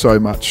 Thank you so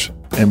much,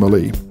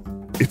 Emily.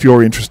 If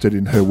you're interested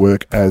in her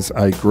work as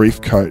a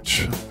grief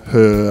coach,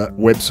 her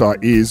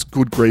website is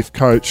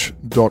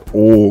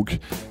goodgriefcoach.org.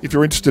 If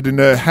you're interested in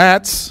her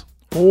hats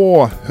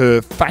or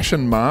her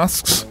fashion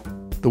masks,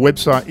 the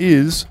website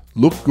is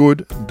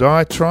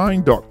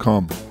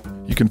lookgooddieTrying.com.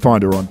 You can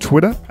find her on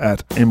Twitter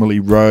at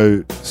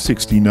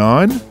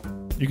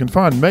EmilyRowe69. You can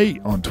find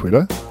me on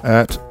Twitter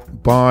at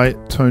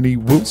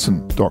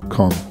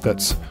bytonywilson.com.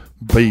 That's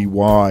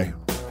B-Y.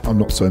 I'm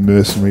not so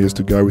mercenary as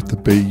to go with the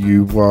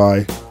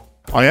B-U-Y.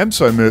 I am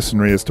so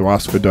mercenary as to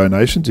ask for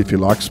donations if you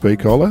like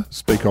Speakola,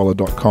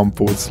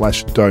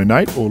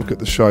 speakola.com/donate, or look at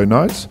the show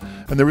notes.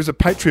 And there is a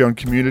Patreon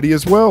community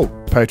as well,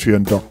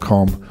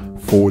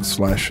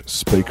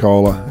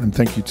 patreon.com/Speakola. And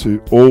thank you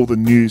to all the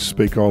new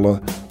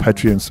Speakola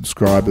Patreon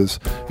subscribers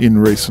in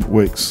recent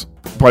weeks.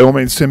 By all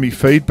means, send me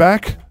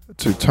feedback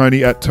to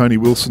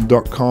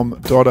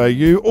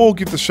tony@tonywilson.com.au or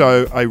give the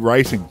show a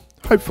rating,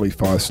 hopefully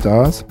 5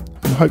 stars,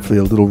 and hopefully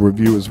a little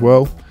review as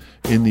well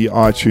in the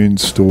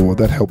iTunes store.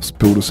 That helps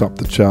build us up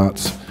the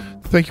charts.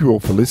 Thank you all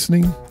for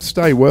listening.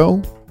 Stay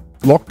well,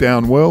 lock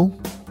down well,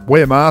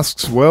 wear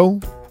masks well,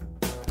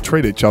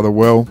 treat each other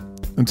well.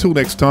 Until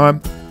next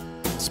time,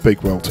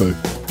 speak well too.